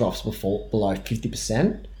winning drops below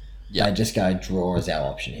 50%... They just go draw as our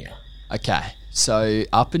option here. Okay. So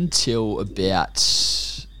up until about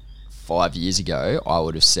 5 years ago, I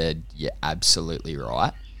would have said, you're absolutely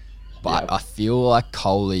right. But I feel like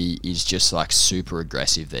Kohli is just like super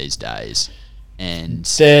aggressive these days. And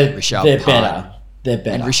they're better. They're better.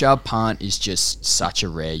 And Rishabh Pant is just such a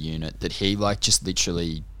rare unit that he like just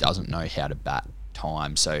literally doesn't know how to bat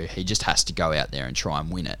time. So he just has to go out there and try and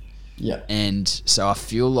win it. Yeah. And so I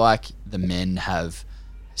feel like the men have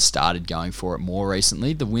started going for it more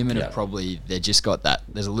recently. The women have they've just got that.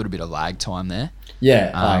 There's a little bit of lag time there. Yeah,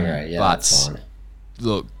 I agree. Yeah, but that's fine.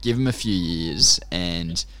 Look, give them a few years,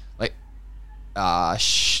 and like,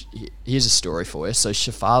 here's a story for you. So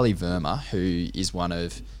Shafali Verma, who is one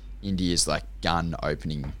of India's like gun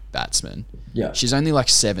opening batsmen. Yeah, she's only like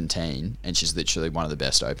 17, and she's literally one of the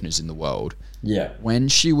best openers in the world. Yeah, when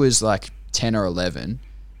she was like 10 or 11,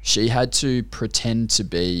 she had to pretend to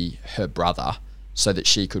be her brother so that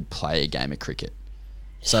she could play a game of cricket.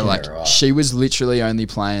 So she was literally only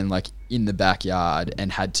playing like in the backyard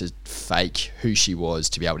and had to fake who she was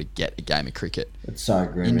to be able to get a game of cricket. It's so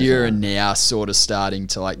grim. India are now sort of starting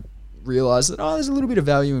to like realise that there's a little bit of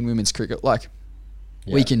value in women's cricket. Like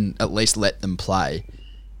we can at least let them play.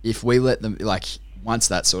 If we let them, like once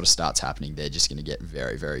that sort of starts happening, they're just going to get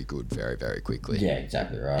very, very good very, very quickly. Yeah,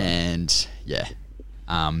 exactly right. And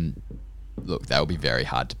look, they'll be very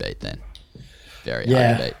hard to beat then. Very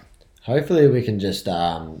hard to beat. Hopefully we can just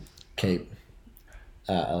keep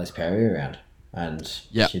Alice Perry around and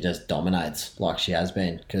she just dominates like she has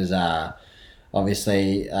been, because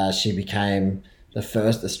obviously she became the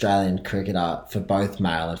first Australian cricketer for both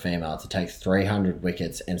male and female to take 300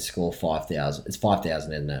 wickets and score 5,000. It's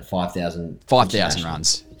 5,000, isn't it? 5,000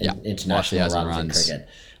 runs. International 5,000 runs in cricket,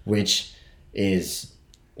 which is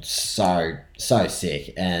so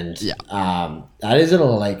sick. And that is an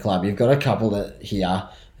elite club. You've got a couple that here.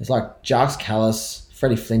 It's like Jarks Callis,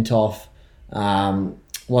 Freddie Flintoff,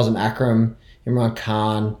 Wasm Akram, Imran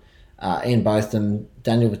Khan, Ian Botham,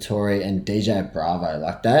 Daniel Vittori, and DJ Bravo.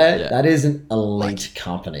 Like that is an elite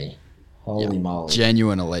company. Holy moly.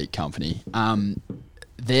 Genuine elite company.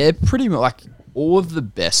 They're pretty much like all of the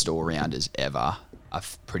best all-rounders ever are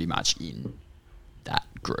pretty much in that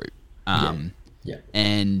group.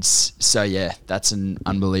 And so, that's an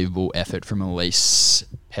unbelievable effort from Elise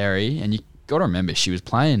Perry. And you got to remember, she was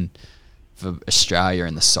playing for Australia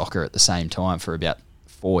in the soccer at the same time for about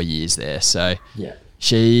 4 years there. So,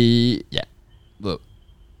 look,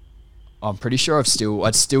 I'm pretty sure I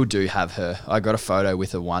still do have her. I got a photo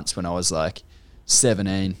with her once when I was like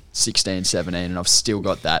 16, 17, and I've still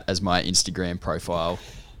got that as my Instagram profile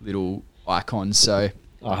little icon. So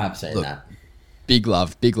I have seen that. Big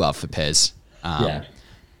love for Pez.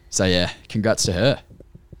 So yeah, congrats to her.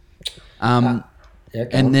 Yeah,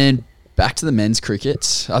 and then back to the men's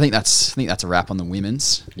cricket. I think that's a wrap on the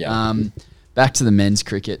women's. Yeah. Back to the men's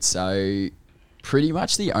cricket. So pretty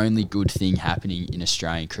much the only good thing happening in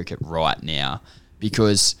Australian cricket right now,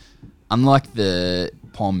 because unlike the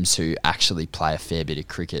Poms who actually play a fair bit of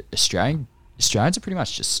cricket, Australians have pretty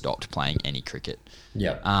much just stopped playing any cricket.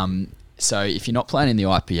 Yeah. So if you're not playing in the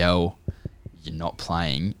IPL, you're not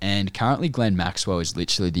playing. And currently Glenn Maxwell is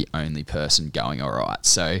literally the only person going all right.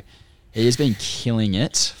 So he has been killing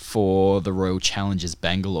it for the Royal Challengers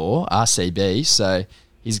Bangalore, RCB. So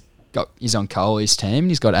he's on Kohli's team.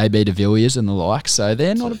 And he's got AB de Villiers and the like. So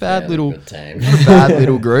they're not a bad little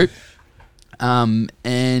group.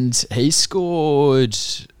 And he scored,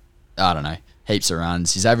 I don't know, heaps of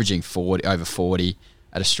runs. He's averaging over 40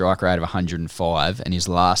 at a strike rate of 105, and his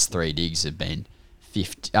last 3 digs have been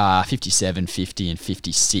 57, 50, and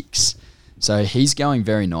 56. So he's going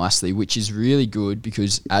very nicely, which is really good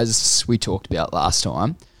because, as we talked about last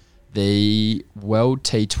time, the World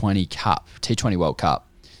T20 World Cup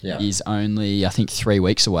is only, I think, 3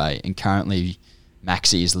 weeks away, and currently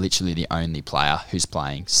Maxi is literally the only player who's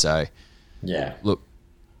playing. So, yeah, look,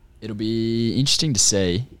 it'll be interesting to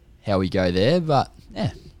see how we go there, but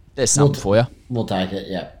yeah, there's something for you. We'll take it,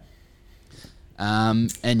 yeah.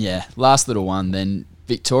 And yeah, last little one then.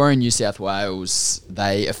 Victoria and New South Wales,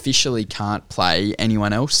 they officially can't play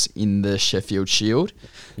anyone else in the Sheffield Shield.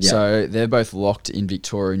 Yep. So they're both locked in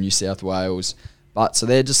Victoria and New South Wales. But so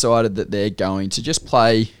they've decided that they're going to just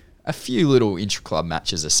play a few little intra-club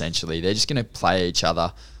matches, essentially. They're just going to play each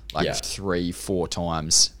other 3-4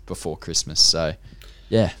 times before Christmas. So,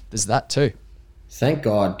 yeah, there's that too. Thank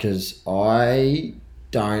God, because I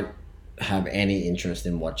don't have any interest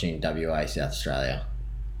in watching WA South Australia.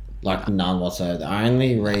 None whatsoever. The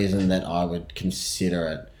only reason that I would consider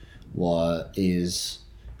it is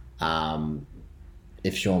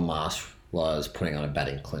if Sean Marsh was putting on a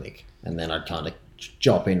batting clinic, and then I'd kind of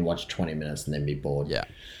drop in, watch 20 minutes, and then be bored. Yeah.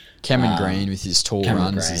 Cameron Green with his tall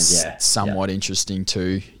runs is somewhat interesting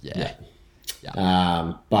too. Yeah.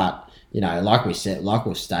 But, like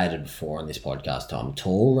we've stated before on this podcast, Tom,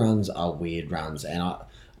 tall runs are weird runs, and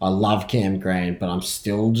I love Cam Green, but I'm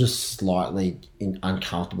still just slightly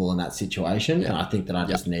uncomfortable in that situation, and I think that I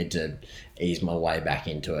just need to ease my way back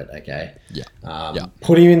into it, okay?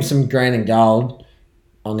 Put him in some green and gold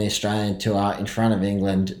on the Australian tour in front of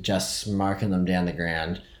England, just smoking them down the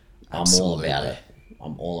ground. Absolutely.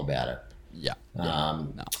 I'm all about it. Yeah.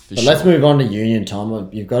 Let's move on to Union, Tom.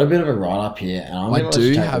 You've got a bit of a write-up here, and I'm going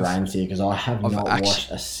to take the reins here because I have not watched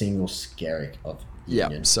a single Skerrick of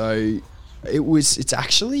Union. Yeah, so it's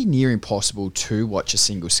actually near impossible to watch a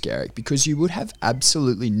single Skerrick because you would have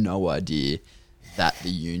absolutely no idea that the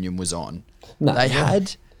Union was on. No, they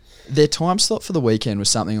had their time slot for the weekend was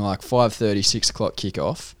something like 5:30, 6 o'clock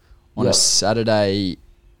kickoff on a Saturday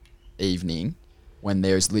evening when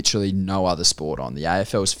there's literally no other sport on. The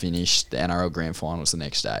AFL's finished, the NRL Grand Final's the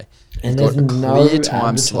next day. And there's got a clear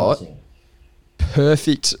time slot.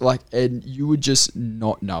 Perfect, and you would just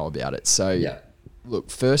not know about it. So, look,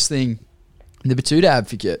 first thing, the Batuta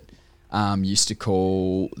Advocate used to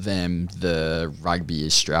call them the Rugby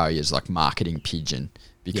Australia's marketing pigeon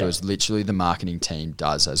because literally the marketing team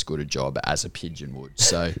does as good a job as a pigeon would.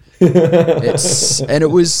 So it's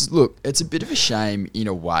a bit of a shame in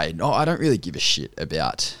a way. No, I don't really give a shit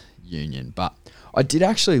about Union, but I did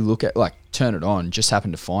actually look at turn it on, just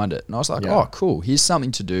happened to find it, and I was like, oh, cool, here's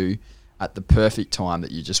something to do at the perfect time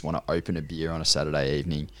that you just want to open a beer on a Saturday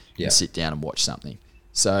evening and sit down and watch something.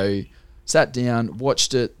 So sat down,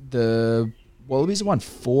 watched it. The Wallabies won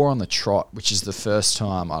 4 on the trot, which is the first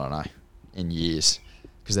time, I don't know, in years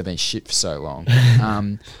because they've been shit for so long.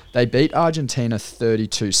 They beat Argentina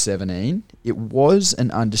 32-17. It was an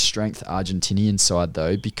understrength Argentinian side,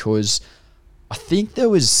 though, because I think there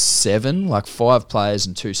was 5 players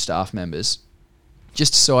and 2 staff members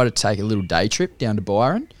just decided to take a little day trip down to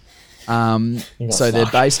Byron. So they're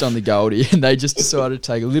based on the Goldie, and they just decided to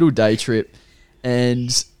take a little day trip.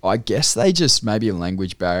 And I guess they just, maybe a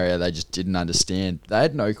language barrier, they just didn't understand. They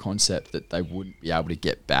had no concept that they wouldn't be able to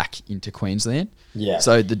get back into Queensland. Yeah.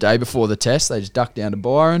 So the day before the test, they just ducked down to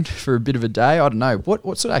Byron for a bit of a day. I don't know. What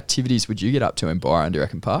sort of activities would you get up to in Byron, do you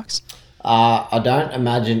reckon, Parks? I don't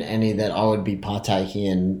imagine any that I would be partaking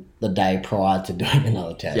in the day prior to doing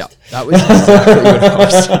another test. Yeah, that was exactly what I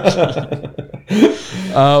was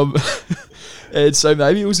thinking. And so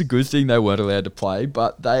maybe it was a good thing they weren't allowed to play,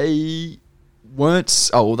 but they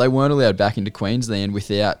weren't allowed back into Queensland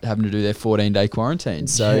without having to do their 14-day quarantine.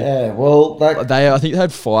 So yeah, well, I think they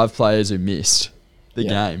had 5 players who missed the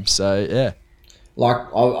game. So yeah, like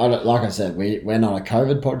I said, we're not a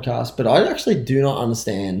COVID podcast, but I actually do not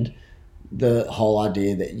understand the whole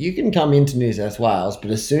idea that you can come into New South Wales,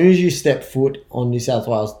 but as soon as you step foot on New South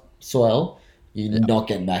Wales soil, you're not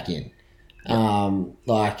getting back in.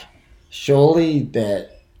 Surely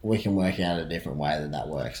that we can work out a different way that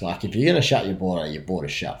works. Like, if you're going to shut your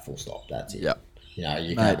border's shut, full stop. That's it. Yep. You know,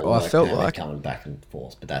 you Mate, can't I felt like coming back and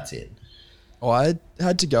forth, but that's it. I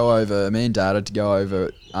had to go over, me and Dad had to go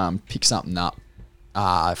over, pick something up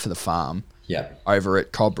for the farm. Yep. Over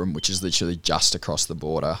at Cobram, which is literally just across the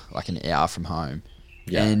border, like an hour from home.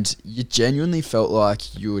 Yep. And you genuinely felt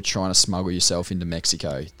like you were trying to smuggle yourself into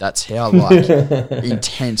Mexico. That's how,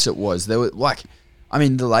 intense it was. There were,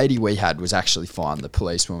 the lady we had was actually fine, the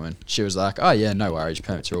policewoman. She was like, oh, yeah, no worries,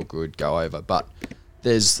 permits are all good, go over. But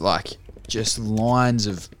there's, just lines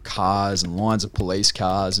of cars and lines of police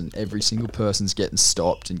cars, and every single person's getting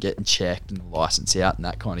stopped and getting checked and the license out and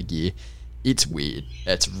that kind of gear. It's weird.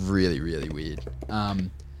 It's really, really weird.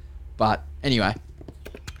 But anyway,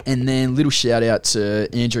 and then little shout out to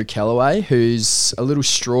Andrew Callaway, who's a little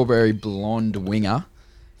strawberry blonde winger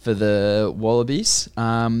for the Wallabies.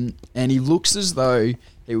 And he looks as though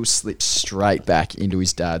he will slip straight back into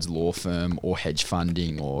his dad's law firm or hedge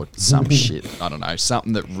funding or some shit. I don't know.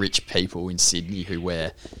 Something that rich people in Sydney who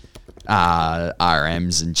wear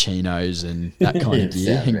RMs and chinos and that kind of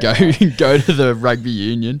gear and go to the rugby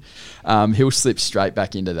union. He'll slip straight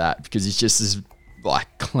back into that because he's just this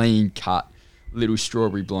clean cut little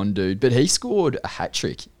strawberry blonde dude. But he scored a hat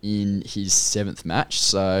trick in his 7th match.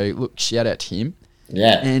 So look, shout out to him.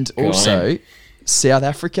 Yeah. And also, South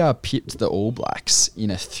Africa pipped the All Blacks in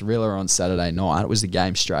a thriller on Saturday night. It was the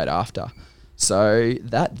game straight after. So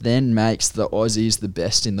that then makes the Aussies the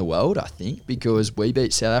best in the world, I think, because we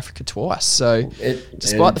beat South Africa twice. So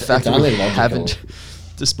despite the fact that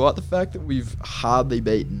we've hardly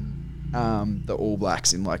beaten the All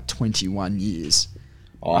Blacks in 21 years,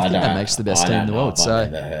 I think that makes the best team in the world.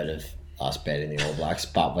 I've never heard of us beating the All Blacks,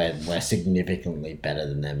 but we're significantly better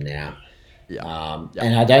than them now. Yeah.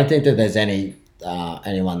 And I don't think that there's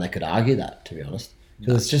anyone that could argue that, to be honest,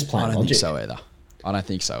 because it's just plain logic. I don't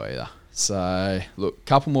think so either. So, look, a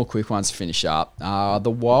couple more quick ones to finish up.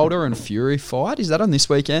 The Wilder and Fury fight, is that on this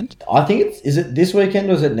weekend? I think is it this weekend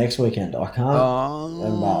or is it next weekend? I can't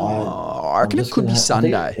remember. I reckon it could be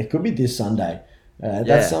Sunday. It could be this Sunday.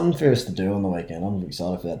 That's something for us to do on the weekend. I'm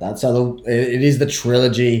excited for that. So it is the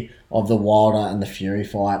trilogy of the Wilder and the Fury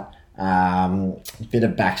fight. Bit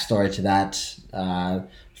of backstory to that.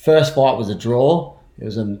 First fight was a draw.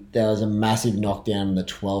 There was a massive knockdown in the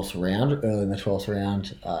 12th round, early in the 12th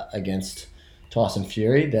round, against Tyson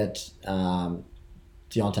Fury that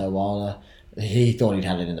Deontay Wilder, he thought he'd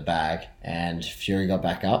had it in the bag, and Fury got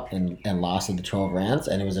back up and lasted the 12 rounds,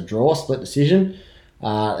 and it was a draw, split decision.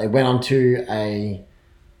 It went on to a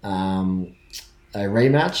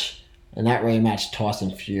rematch, and that rematch Tyson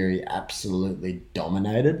Fury absolutely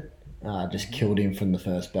dominated, just killed him from the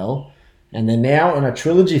first bell. And they're now in a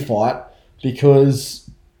trilogy fight because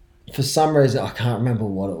for some reason, I can't remember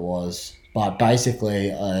what it was, but basically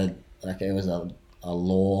it was a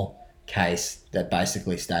law case that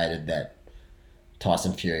basically stated that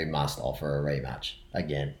Tyson Fury must offer a rematch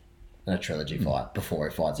again in a trilogy fight before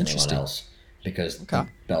he fights anyone else because the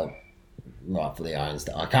belt rightfully owns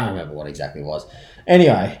that. I can't remember what exactly it was.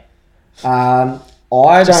 Anyway, I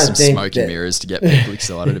don't think smoky mirrors to get people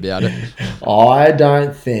excited about it. I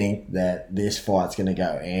don't think that this fight's going to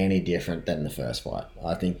go any different than the first fight.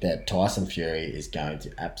 I think that Tyson Fury is going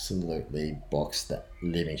to absolutely box the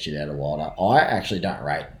living shit out of Wilder. I actually don't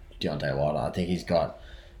rate Deontay Wilder. I think he's got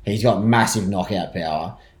massive knockout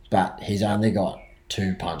power, but he's only got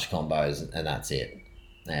 2 punch combos and that's it.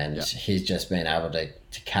 And he's just been able to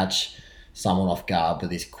catch someone off guard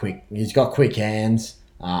with his quick. He's got quick hands.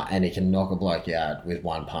 And he can knock a bloke out with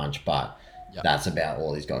 1 punch, but that's about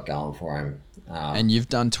all he's got going for him. And you've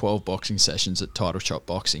done 12 boxing sessions at Title Shot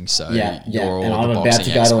Boxing, so you're all and I'm about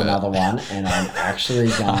to go to another one, and I'm actually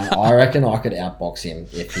going. I reckon I could outbox him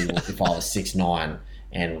if I was 6'9"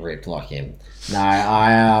 and ripped like him. No,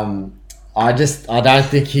 I don't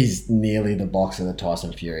think he's nearly the boxer that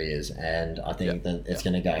Tyson Fury is, and I think that it's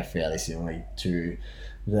going to go fairly similarly to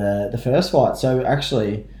the first fight. So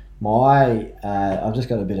actually. I've just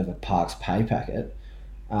got a bit of a Parks pay packet.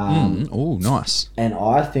 Oh, nice. And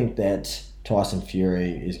I think that Tyson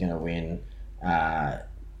Fury is going to win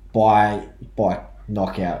by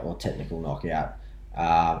knockout or technical knockout.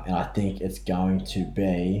 And I think it's going to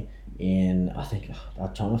be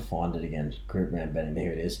I'm trying to find it again. Group round betting,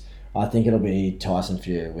 there it is. I think it'll be Tyson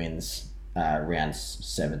Fury wins rounds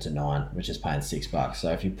 7 to 9, which is paying $6.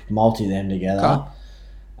 So if you multi them together,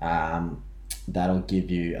 that'll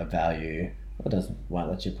give you a value.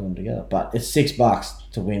 Won't let you put them together, but it's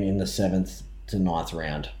 $6 to win in the 7th to 9th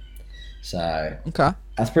round. So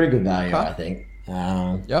that's pretty good value, I think.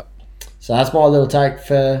 Yep. So that's my little take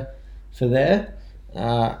for there.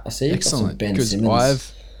 I see you've got some Ben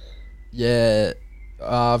Simmons.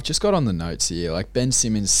 I've just got on the notes here. Like, Ben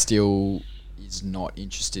Simmons still is not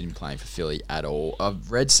interested in playing for Philly at all.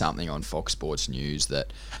 I've read something on Fox Sports News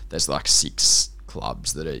that there's like 6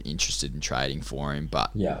 clubs that are interested in trading for him,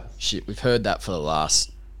 but shit, we've heard that for the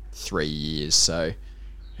last 3 years, so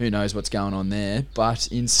who knows what's going on there. But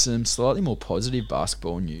in some slightly more positive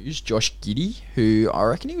basketball news, Josh Giddey, who I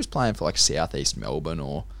reckon he was playing for like Southeast Melbourne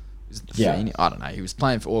or was it the Phoenix? I don't know. He was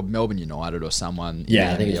playing for Melbourne United or someone in the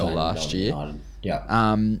NBL last year.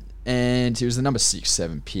 And he was the number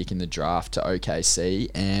 6-7 pick in the draft to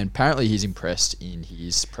OKC, and apparently he's impressed in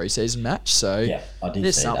his preseason match. So I did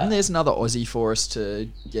there's see something. that. There's another Aussie for us to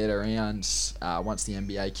get around once the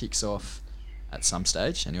NBA kicks off at some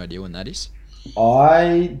stage. Any idea when that is?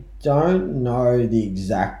 I don't know the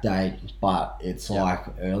exact date, but it's like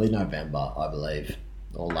early November, I believe,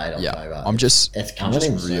 or late October. It's coming. I'm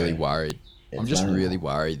just really soon. Worried. I'm just really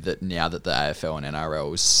worried that now that the AFL and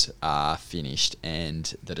NRLs are finished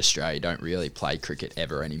and that Australia don't really play cricket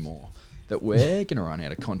ever anymore, that we're going to run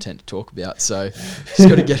out of content to talk about. So just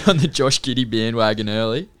got to get on the Josh Giddey bandwagon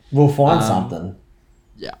early. We'll find something.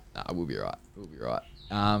 Yeah, we'll be right. We'll be right.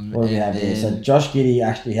 What do we have here? So Josh Giddey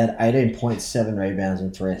actually had 18.7 rebounds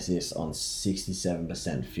and 3 assists on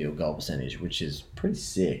 67% field goal percentage, which is pretty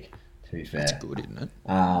sick. To be fair, that's good, isn't it?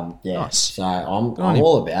 Nice. So I'm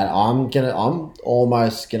all about it. I'm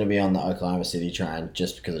almost gonna be on the Oklahoma City train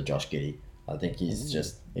just because of Josh Giddey. I think he's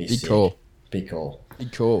big sick. Cool. Big call.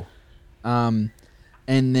 Big call.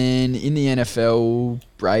 And then in the NFL,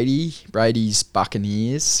 Brady's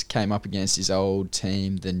Buccaneers came up against his old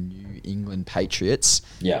team, the New England Patriots.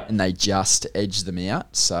 Yeah. And they just edged them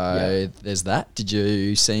out. So there's that. Did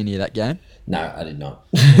you see any of that game? No, I did not.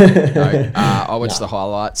 No. I watched the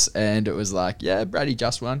highlights and it was like, Brady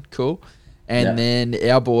just won. Cool. And then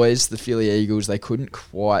our boys, the Philly Eagles, they couldn't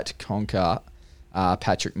quite conquer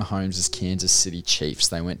Patrick Mahomes' Kansas City Chiefs.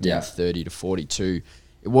 They went down 30-42.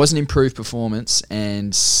 It was an improved performance,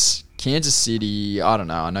 and Kansas City, I don't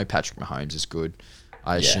know. I know Patrick Mahomes is good.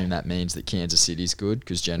 I assume that means that Kansas City is good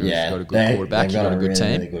because generally you've got a good quarterback, you've got a good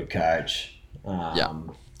team. Really good coach.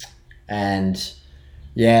 And,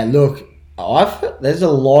 look, there's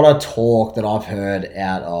a lot of talk that I've heard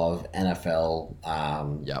out of NFL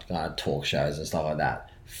kind of talk shows and stuff like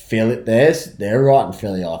that. Philly, they're writing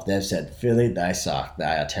Philly off. They've said, Philly, they suck. They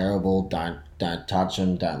are terrible. Don't touch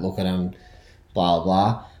them. Don't look at them. Blah,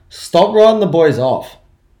 blah. Stop writing the boys off.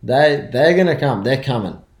 They're going to come. They're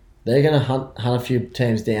coming. They're going to hunt a few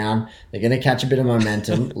teams down. They're going to catch a bit of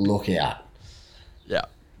momentum. Look out. Yeah.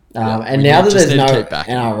 And now that there's no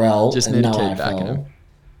NRL just and need no to keep backing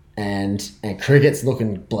AFL, and cricket's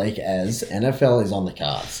looking bleak as, NFL is on the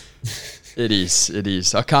cards. It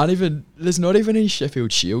is. I can't even... There's not even any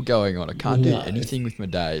Sheffield Shield going on. I can't do anything with my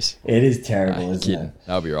days. It is terrible, isn't it?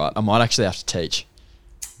 That'll be right. I might actually have to teach.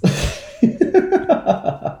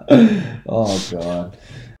 Oh, God.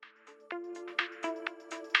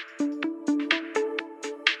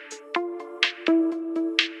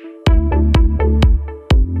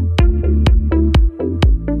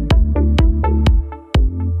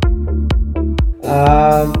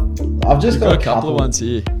 I've just got a couple of ones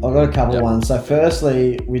here. I've got a couple of ones. So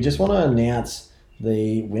firstly, we just want to announce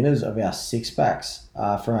the winners of our six-packs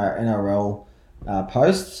from our NRL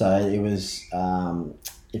post. So it was,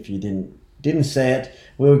 if you didn't see it,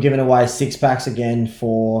 we were giving away six-packs again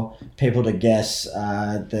for people to guess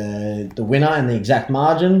the winner and the exact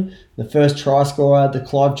margin, the first try scorer, the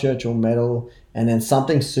Clive Churchill medal, and then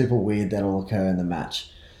something super weird that will occur in the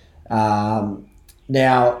match.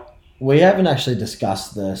 Now, we haven't actually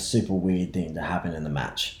discussed the super weird thing to happen in the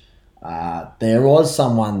match. There was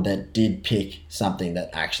someone that did pick something that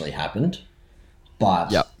actually happened,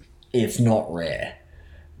 but it's not rare.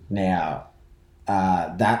 Now,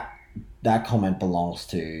 that comment belongs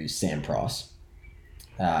to Sam Price,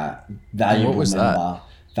 valuable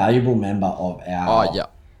member of our.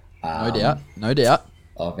 No doubt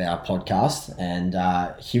of our podcast, and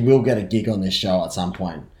he will get a gig on this show at some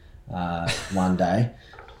point one day.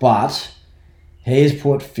 But he's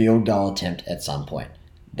put field goal attempt at some point.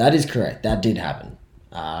 That is correct. That did happen.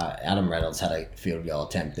 Adam Reynolds had a field goal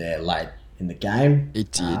attempt there late in the game.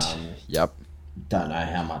 It did. Don't know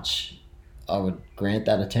how much I would grant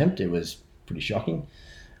that attempt. It was pretty shocking.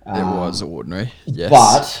 It was ordinary, yes.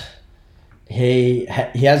 But he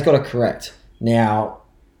has got it correct. Now,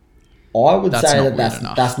 I would That's say not that weird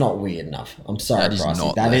enough. that's not weird enough. I'm sorry, That is Pricey.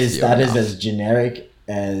 not That left is field enough. as generic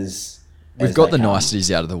as We've got they the come.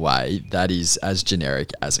 niceties out of the way. That is as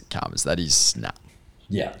generic as it comes. That is nah.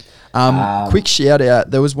 Yeah. Quick shout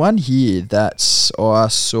out. There was one here that I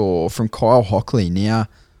saw from Kyle Hockley. Now,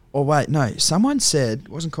 oh wait, no. Someone said, it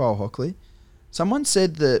wasn't Kyle Hockley. Someone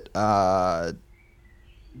said that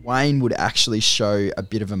Wayne would actually show a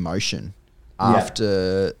bit of emotion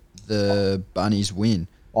after the Bunnies win.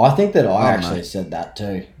 I think that I don't actually know. said that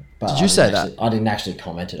too. But Did you say that? I didn't actually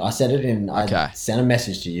comment it. I said it in. Okay. I sent a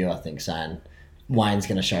message to you, I think, saying Wayne's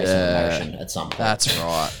going to show some emotion at some point. That's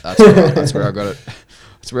right. That's right. That's where I got it.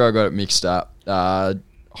 That's where I got it mixed up.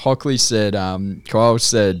 Hockley said, Kyle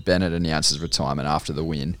said Bennett announced his retirement after the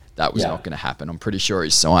win. That was not going to happen. I'm pretty sure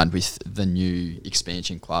he's signed with the new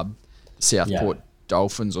expansion club, Southport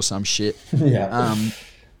Dolphins or some shit. Yeah.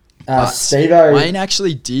 But Steve-O, Wayne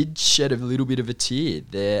actually did shed a little bit of a tear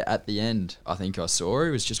there at the end. I think I saw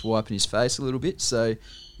he was just wiping his face a little bit, so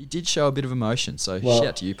he did show a bit of emotion. So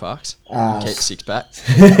shout to you, Parks. Keep six back.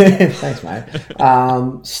 Thanks,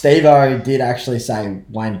 mate. Steve-O did actually say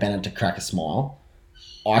Wayne Bennett to crack a smile.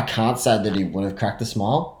 I can't say that he would have cracked a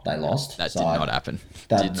smile. They lost. That did not happen.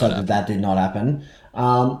 That did not happen.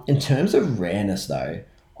 In terms of rareness, though,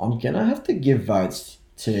 I'm going to have to give votes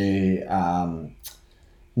to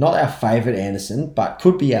not our favourite Anderson, but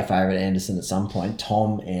could be our favourite Anderson at some point,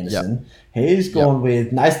 Tom Anderson. Yep. He's gone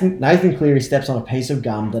with Nathan Cleary steps on a piece of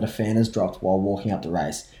gum that a fan has dropped while walking up the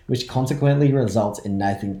race, which consequently results in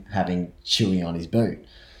Nathan having Chewy on his boot.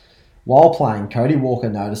 While playing, Cody Walker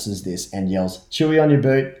notices this and yells, "Chewy on your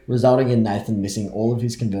boot," resulting in Nathan missing all of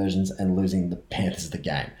his conversions and losing the Panthers the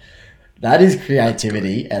game. That is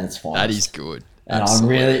creativity at its finest. That is good. And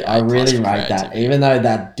Absolutely. I really rate that, creativity. even though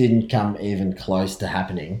that didn't come even close to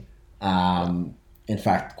happening. In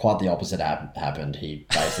fact, quite the opposite happened. He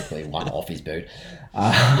basically won off his boot.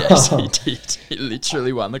 Yes, he did. He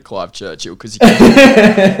literally won the Clive Churchill because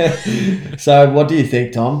he. So, what do you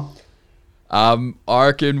think, Tom? I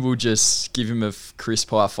reckon we'll just give him a crisp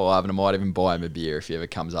high five, and I might even buy him a beer if he ever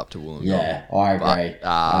comes up to Wollongong. Yeah, I agree.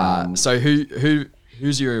 But, so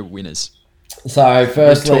who's your winners? So,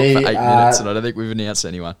 firstly, We've talked for 8 minutes, and I don't think we've announced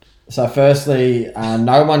anyone. So, firstly,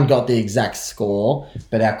 no one got the exact score,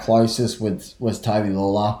 but our closest was Toby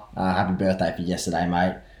Lawler. Happy birthday for yesterday,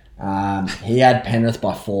 mate. He had Penrith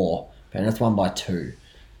by 4. Penrith won by 2.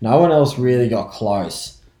 No one else really got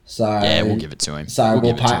close. So Yeah, we'll give it to him. So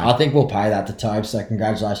we'll pay. I think we'll pay that to Toby. So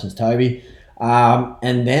congratulations, Toby.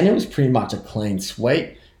 And then it was pretty much a clean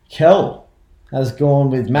sweep. Kel has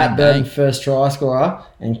gone with Matt Burton first try scorer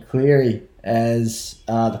and Cleary as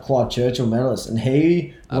the Clive Churchill medalist, and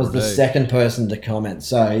he was the second person to comment.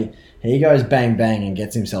 So he goes bang bang and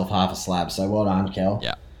gets himself half a slab. So well done, Kel.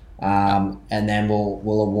 Yeah. And then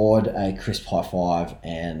we'll award a crisp high five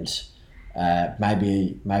and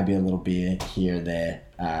maybe a little beer here and there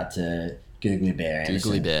to Googly Bear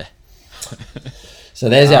Anderson. Googly Bear. So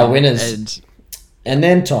there's our winners. And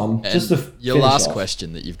then Tom, And just to your finish last off,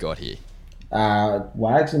 question that you've got here.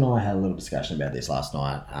 Wags and I had a little discussion about this last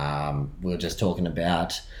night. We were just talking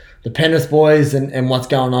about the Penrith boys and what's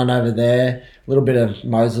going on over there. A little bit of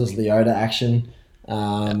Moses Leota action.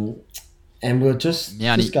 And we were just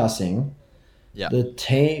discussing the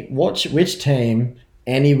team. Which team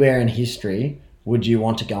anywhere in history would you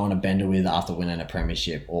want to go on a bender with after winning a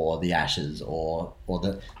premiership, or the Ashes, or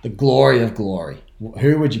the glory of glory?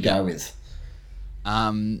 Who would you go with?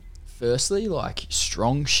 Firstly,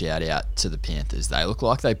 strong shout out to the Panthers. They look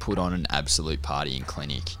like they put on an absolute partying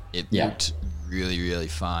clinic. It looked really, really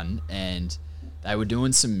fun, and they were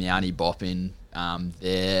doing some Mounty bopping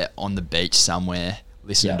there on the beach somewhere,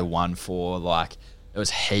 listening to 1-4. There was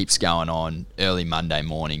heaps going on early Monday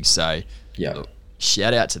morning. So, look,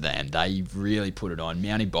 shout out to them. They really put it on.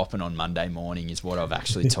 Mounty bopping on Monday morning is what I've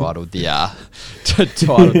actually titled the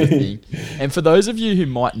thing. And for those of you who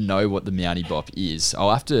might know what the Mounty bop is,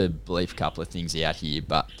 I'll have to bleep a couple of things out here,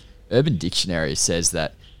 but Urban Dictionary says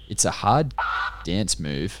that it's a hard dance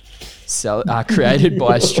move created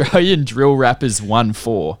by Australian drill rappers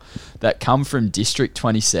 1-4 that come from District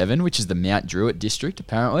 27, which is the Mount Druitt district,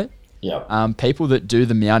 apparently. Yep. People that do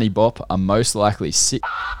the Mounty bop are most likely sick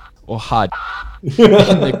or hard in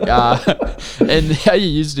the car. And how you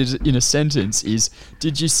used it in a sentence is,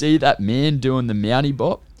 did you see that man doing the Mounty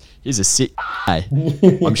bop? He's a sick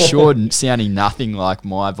I'm sure sounding nothing like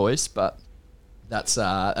my voice, but that's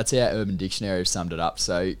how Urban Dictionary have summed it up.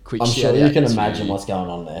 So quick I'm shout sure out you can to, imagine what's going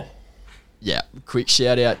on there. Yeah, quick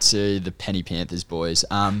shout out to the Penny Panthers boys.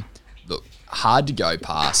 Look, hard to go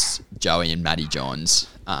past Joey and Matty Johns.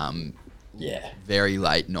 Very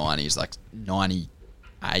late 90s, 90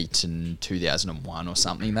 2008 and 2001 or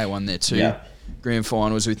something. They won their two grand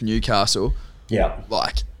finals with Newcastle. Yeah.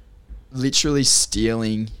 Like, literally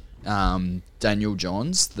stealing Daniel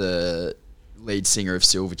Johns, the lead singer of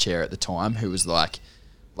Silverchair at the time, who was like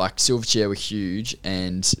Silverchair were huge,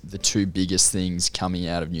 and the two biggest things coming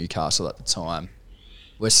out of Newcastle at the time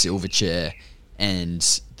were Silverchair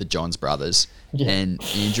and the Johns brothers. Yeah. And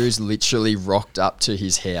Andrews literally rocked up to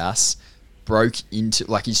his house, broke into,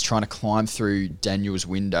 like, he's trying to climb through Daniel's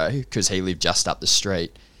window because he lived just up the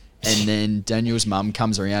street. And then Daniel's mum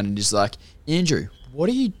comes around and is like, Andrew, what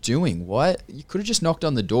are you doing? Why? You could have just knocked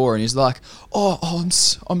on the door. And he's like, I'm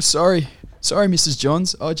sorry. Sorry, Mrs.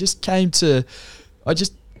 Johns. I just came to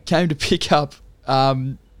pick up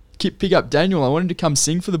Daniel. I wanted to come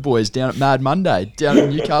sing for the boys down at Mad Monday, down at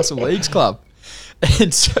Newcastle Leagues Club.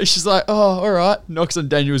 And so she's like, all right. Knocks on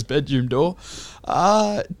Daniel's bedroom door.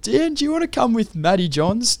 Dan, do you want to come with Maddie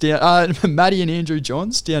and Andrew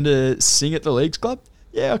Johns down to sing at the Leagues Club?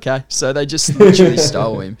 Yeah, okay. So they just literally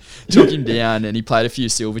stole him, took him down, and he played a few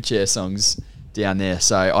Silverchair songs down there.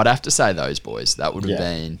 So I'd have to say those boys. That would have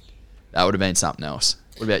been something else.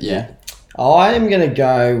 What about you? I am going to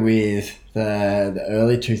go with the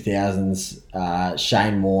early 2000s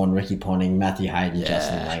Shane Warne, Ricky Ponting, Matthew Hayden,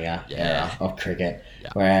 Justin Langer era of cricket,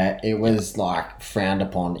 where it was like frowned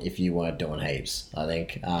upon if you weren't doing heaps. I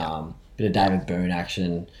think bit of David Boone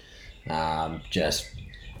action, just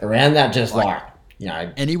around that, just like, you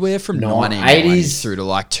know, anywhere from 1980s through to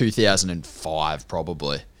like 2005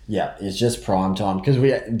 probably. Yeah, it's just prime time, because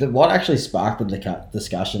what actually sparked the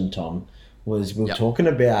discussion, Tom, was we were talking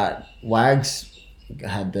about Wags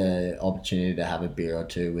had the opportunity to have a beer or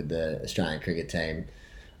two with the Australian cricket team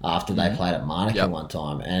after they played at Monaco one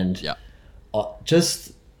time, and we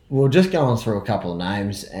were just going through a couple of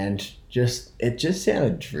names, and it just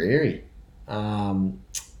sounded dreary.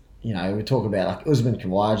 You know, we talk about like Usman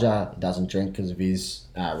Khawaja. He doesn't drink because of his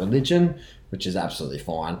religion, which is absolutely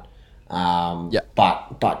fine.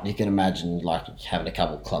 But you can imagine like having a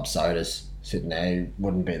couple of club sodas sitting there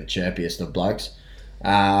wouldn't be the chirpiest of blokes.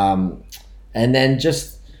 And then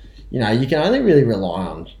just, you know, you can only really rely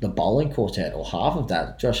on the bowling quartet or half of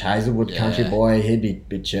that. Josh Hazelwood, country boy, he'd be a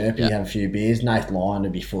bit chirpy, have a few beers. Nath Lyon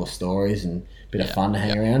would be full of stories and a bit of fun to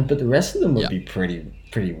hang around. But the rest of them would be pretty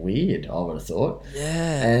weird, I would have thought.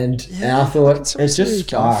 Yeah. And I thought it's just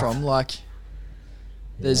come from, like,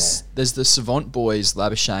 there's the Savant boys,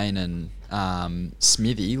 Labuschagne and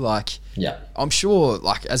Smithy. Like, I'm sure,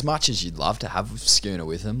 like, as much as you'd love to have Schooner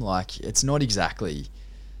with them, like, it's not exactly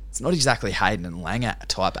Hayden and Langer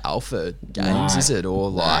type alpha games, is it? Or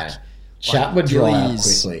like chat would dry up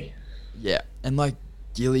quickly. Yeah, and like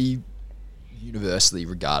Gilly, universally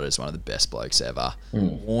regarded as one of the best blokes ever.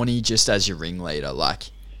 Warnie just as your ringleader,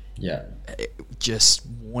 like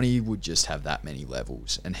Warnie would just have that many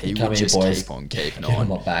levels, and he would just keep on keeping on.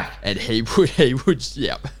 My back. And he would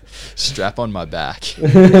strap on my back.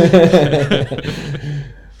 But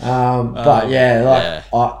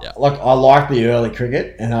I like the early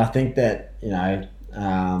cricket, and I think that, you know,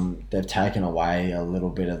 they've taken away a little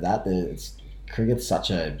bit of that. Cricket's such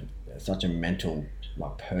a mental,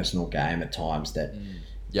 like, personal game at times that,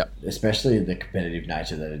 especially the competitive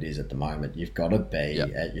nature that it is at the moment, you've got to be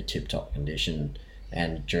at your tip-top condition,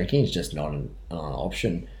 and drinking is just not an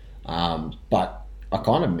option. But I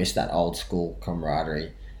kind of miss that old school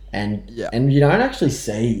camaraderie. And you don't actually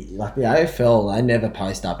see, like, the AFL, they never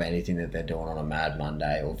post up anything that they're doing on a Mad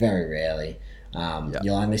Monday, or very rarely.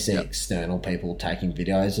 You'll only see external people taking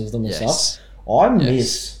videos of them and stuff. I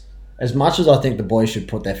miss, as much as I think the boys should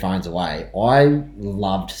put their phones away, I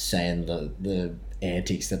loved seeing the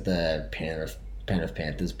antics that the Penrith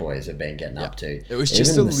Panthers boys have been getting up to. It was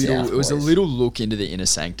just a little look into the inner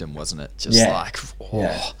sanctum, wasn't it? Just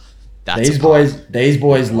that's these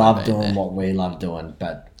boys love doing what we love doing,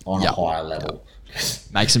 but on a higher level.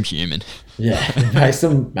 Makes them human. Makes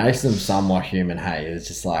them somewhat human. Hey, it's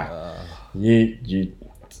just like you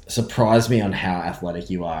surprise me on how athletic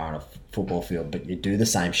you are on a football field, but you do the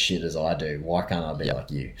same shit as I do. Why can't I be like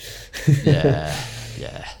you?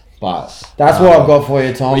 But that's what I've got for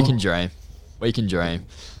you, Tom. We can dream.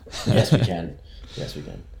 Yes, we can.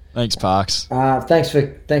 Thanks, Parks. Thanks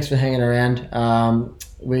for hanging around.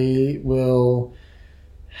 We will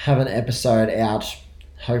have an episode out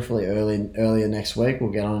hopefully earlier next week.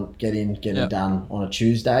 We'll get it done on a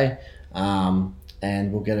Tuesday,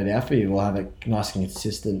 and we'll get it out for you. We'll have it nice and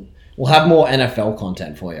consistent. We'll have more NFL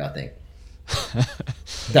content for you, I think.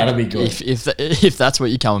 That'll be good. If that's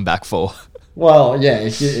what you're coming back for. Well, yeah.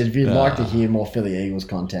 If you'd like to hear more Philly Eagles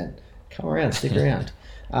content, come around, stick around.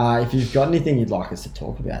 If you've got anything you'd like us to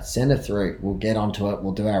talk about, send it through. We'll get onto it.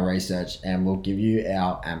 We'll do our research and we'll give you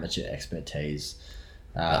our amateur expertise.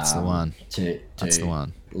 That's the one. That's the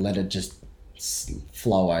one. Let it just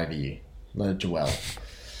flow over you. Let it dwell.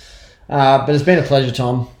 But it's been a pleasure,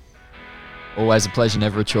 Tom. Always a pleasure,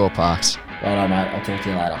 never a chore, Parks. Righto, mate. I'll talk to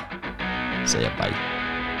you later. See ya, bye.